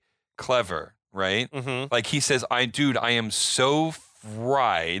really clever, right? Mm-hmm. Like, he says, I am so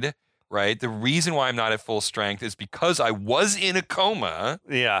fried. Right. The reason why I'm not at full strength is because I was in a coma.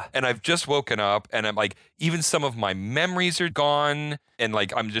 Yeah. And I've just woken up, and I'm like, even some of my memories are gone, and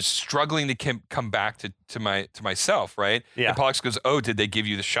like I'm just struggling to come back to myself. Right. Yeah. And Pollux goes, "Oh, did they give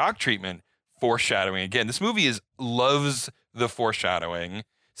you the shock treatment?" Foreshadowing again. This movie loves the foreshadowing,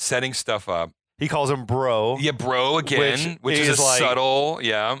 setting stuff up. He calls him bro. Yeah, bro again, which is like, subtle.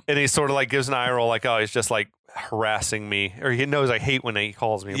 Yeah. And he sort of like gives an eye roll, like, oh, he's just like harassing me, or he knows I hate when he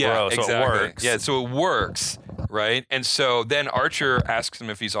calls me bro, so exactly. it works. Yeah, so it works, right? And so then Archer asks him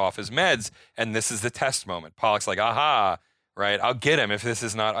if he's off his meds, and this is the test moment. Pollux like, aha, right? I'll get him if this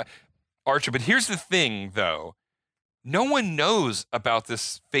is not Archer. But here's the thing, though. No one knows about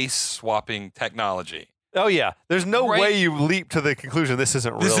this face-swapping technology. Oh, yeah. There's no way you leap to the conclusion this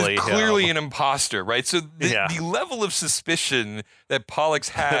isn't this really is clearly an imposter, right? So the level of suspicion that Pollux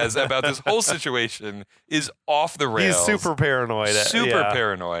has about this whole situation is off the rails. He's super paranoid. Super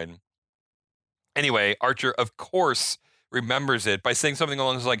paranoid. Anyway, Archer, of course, remembers it by saying something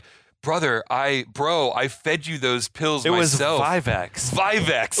along those like, I fed you those pills myself. It was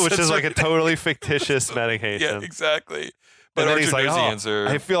Vivex. Which is like a totally fictitious medication. Yeah, exactly. But and Archer then he's like, knows the answer.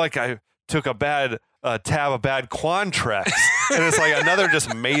 I feel like I took a bad tab of bad Quantrex. And it's like another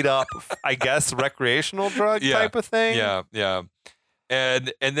just made up, I guess, recreational drug type of thing. Yeah, yeah.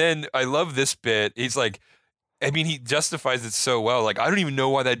 And then I love this bit. He's like, I mean, he justifies it so well. Like, I don't even know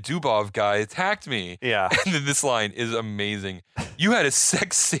why that Dubov guy attacked me. Yeah. And then this line is amazing. You had a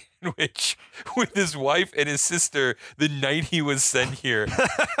sex sandwich with his wife and his sister the night he was sent here.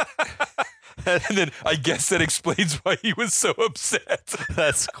 And then I guess that explains why he was so upset.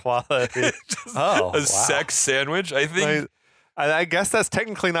 That's quality. A sex sandwich, I think. I guess that's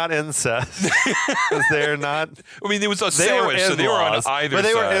technically not incest. Because they're not. I mean, it was a sandwich, so they were on either side. But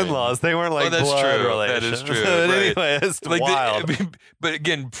they were in-laws. They weren't like blood relations. That is true. Anyway, it's like wild. But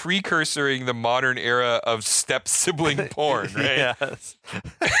again, precursoring the modern era of step-sibling porn, right? Yes.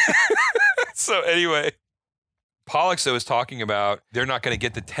 So anyway, Pollux, though, is talking about they're not going to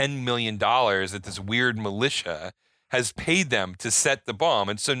get the $10 million that this weird militia has paid them to set the bomb.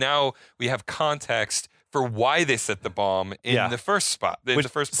 And so now we have context for why they set the bomb in the first spot. Which the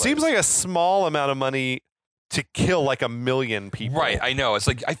first place. seems like a small amount of money to kill like 1 million people. Right, I know. It's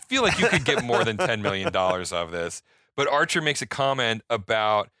like I feel like you could get more than $10 million of this. But Archer makes a comment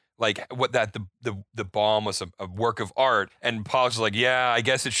about like what that the bomb was a work of art, and Pollux is like, yeah, I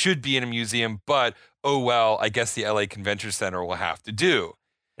guess it should be in a museum, but oh well, I guess the LA Convention Center will have to do.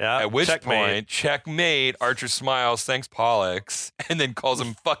 Yeah. At which checkmate. point, checkmate. Archer smiles, thanks Pollux, and then calls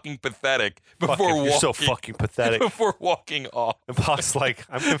him fucking pathetic before walking. You're so fucking pathetic. Before walking off. And Pollux like,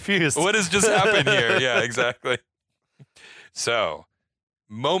 I'm confused. What has just happened here? Yeah, exactly. So,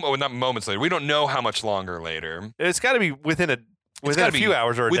 not moments later. We don't know how much longer later. It's got to be within a few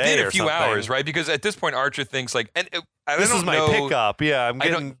hours or a day within or a few something. hours, right? Because at this point, Archer thinks like, This is my pickup. Yeah, I'm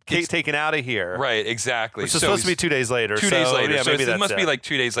getting it's- taken out of here. Right, exactly. Which is So supposed to be he's- 2 days later. 2 days later. Yeah, So maybe it must be it. like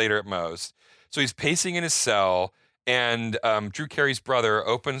 2 days later at most. So he's pacing in his cell, and Drew Carey's brother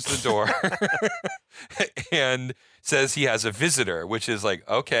opens the door and says he has a visitor, which is like,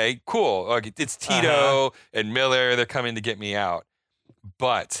 okay, cool. Like, it's Tito and Miller. They're coming to get me out.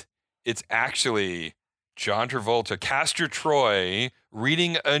 But it's actually John Travolta, Castor Troy,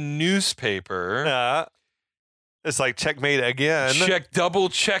 reading a newspaper. It's like checkmate again. Double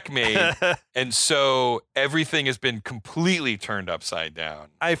checkmate. And so everything has been completely turned upside down.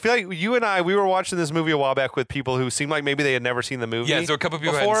 I feel like you and we were watching this movie a while back with people who seemed like maybe they had never seen the movie. Yeah, so a couple of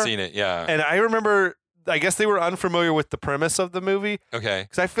people before, hadn't seen it. Yeah. And I remember, I guess they were unfamiliar with the premise of the movie. Okay.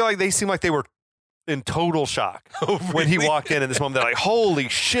 Because I feel like they seemed like they were in total shock when he walked in this moment. They're like, holy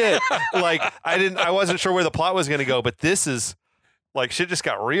shit. Like, I wasn't sure where the plot was going to go, but this is like, shit just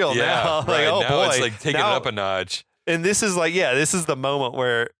got real now. Right. Like, oh now boy. it's like taking it up a notch. And this is like, this is the moment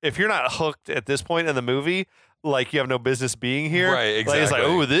where if you're not hooked at this point in the movie, like you have no business being here. Right, exactly. Like, it's like,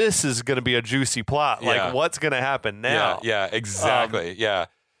 oh, this is going to be a juicy plot. Yeah. Like, what's going to happen now? Yeah, exactly. Yeah.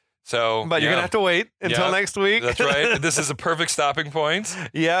 So, But you're going to have to wait until next week. That's right. This is a perfect stopping point.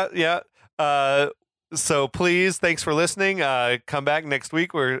 Yeah. So please, thanks for listening. Come back next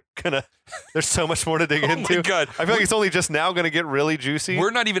week. There's so much more to dig into. Oh my God. I feel like it's only just now going to get really juicy.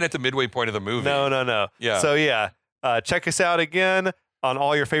 We're not even at the midway point of the movie. No. Yeah. So check us out again on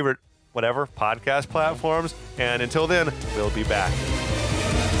all your favorite, podcast platforms. And until then, we'll be back.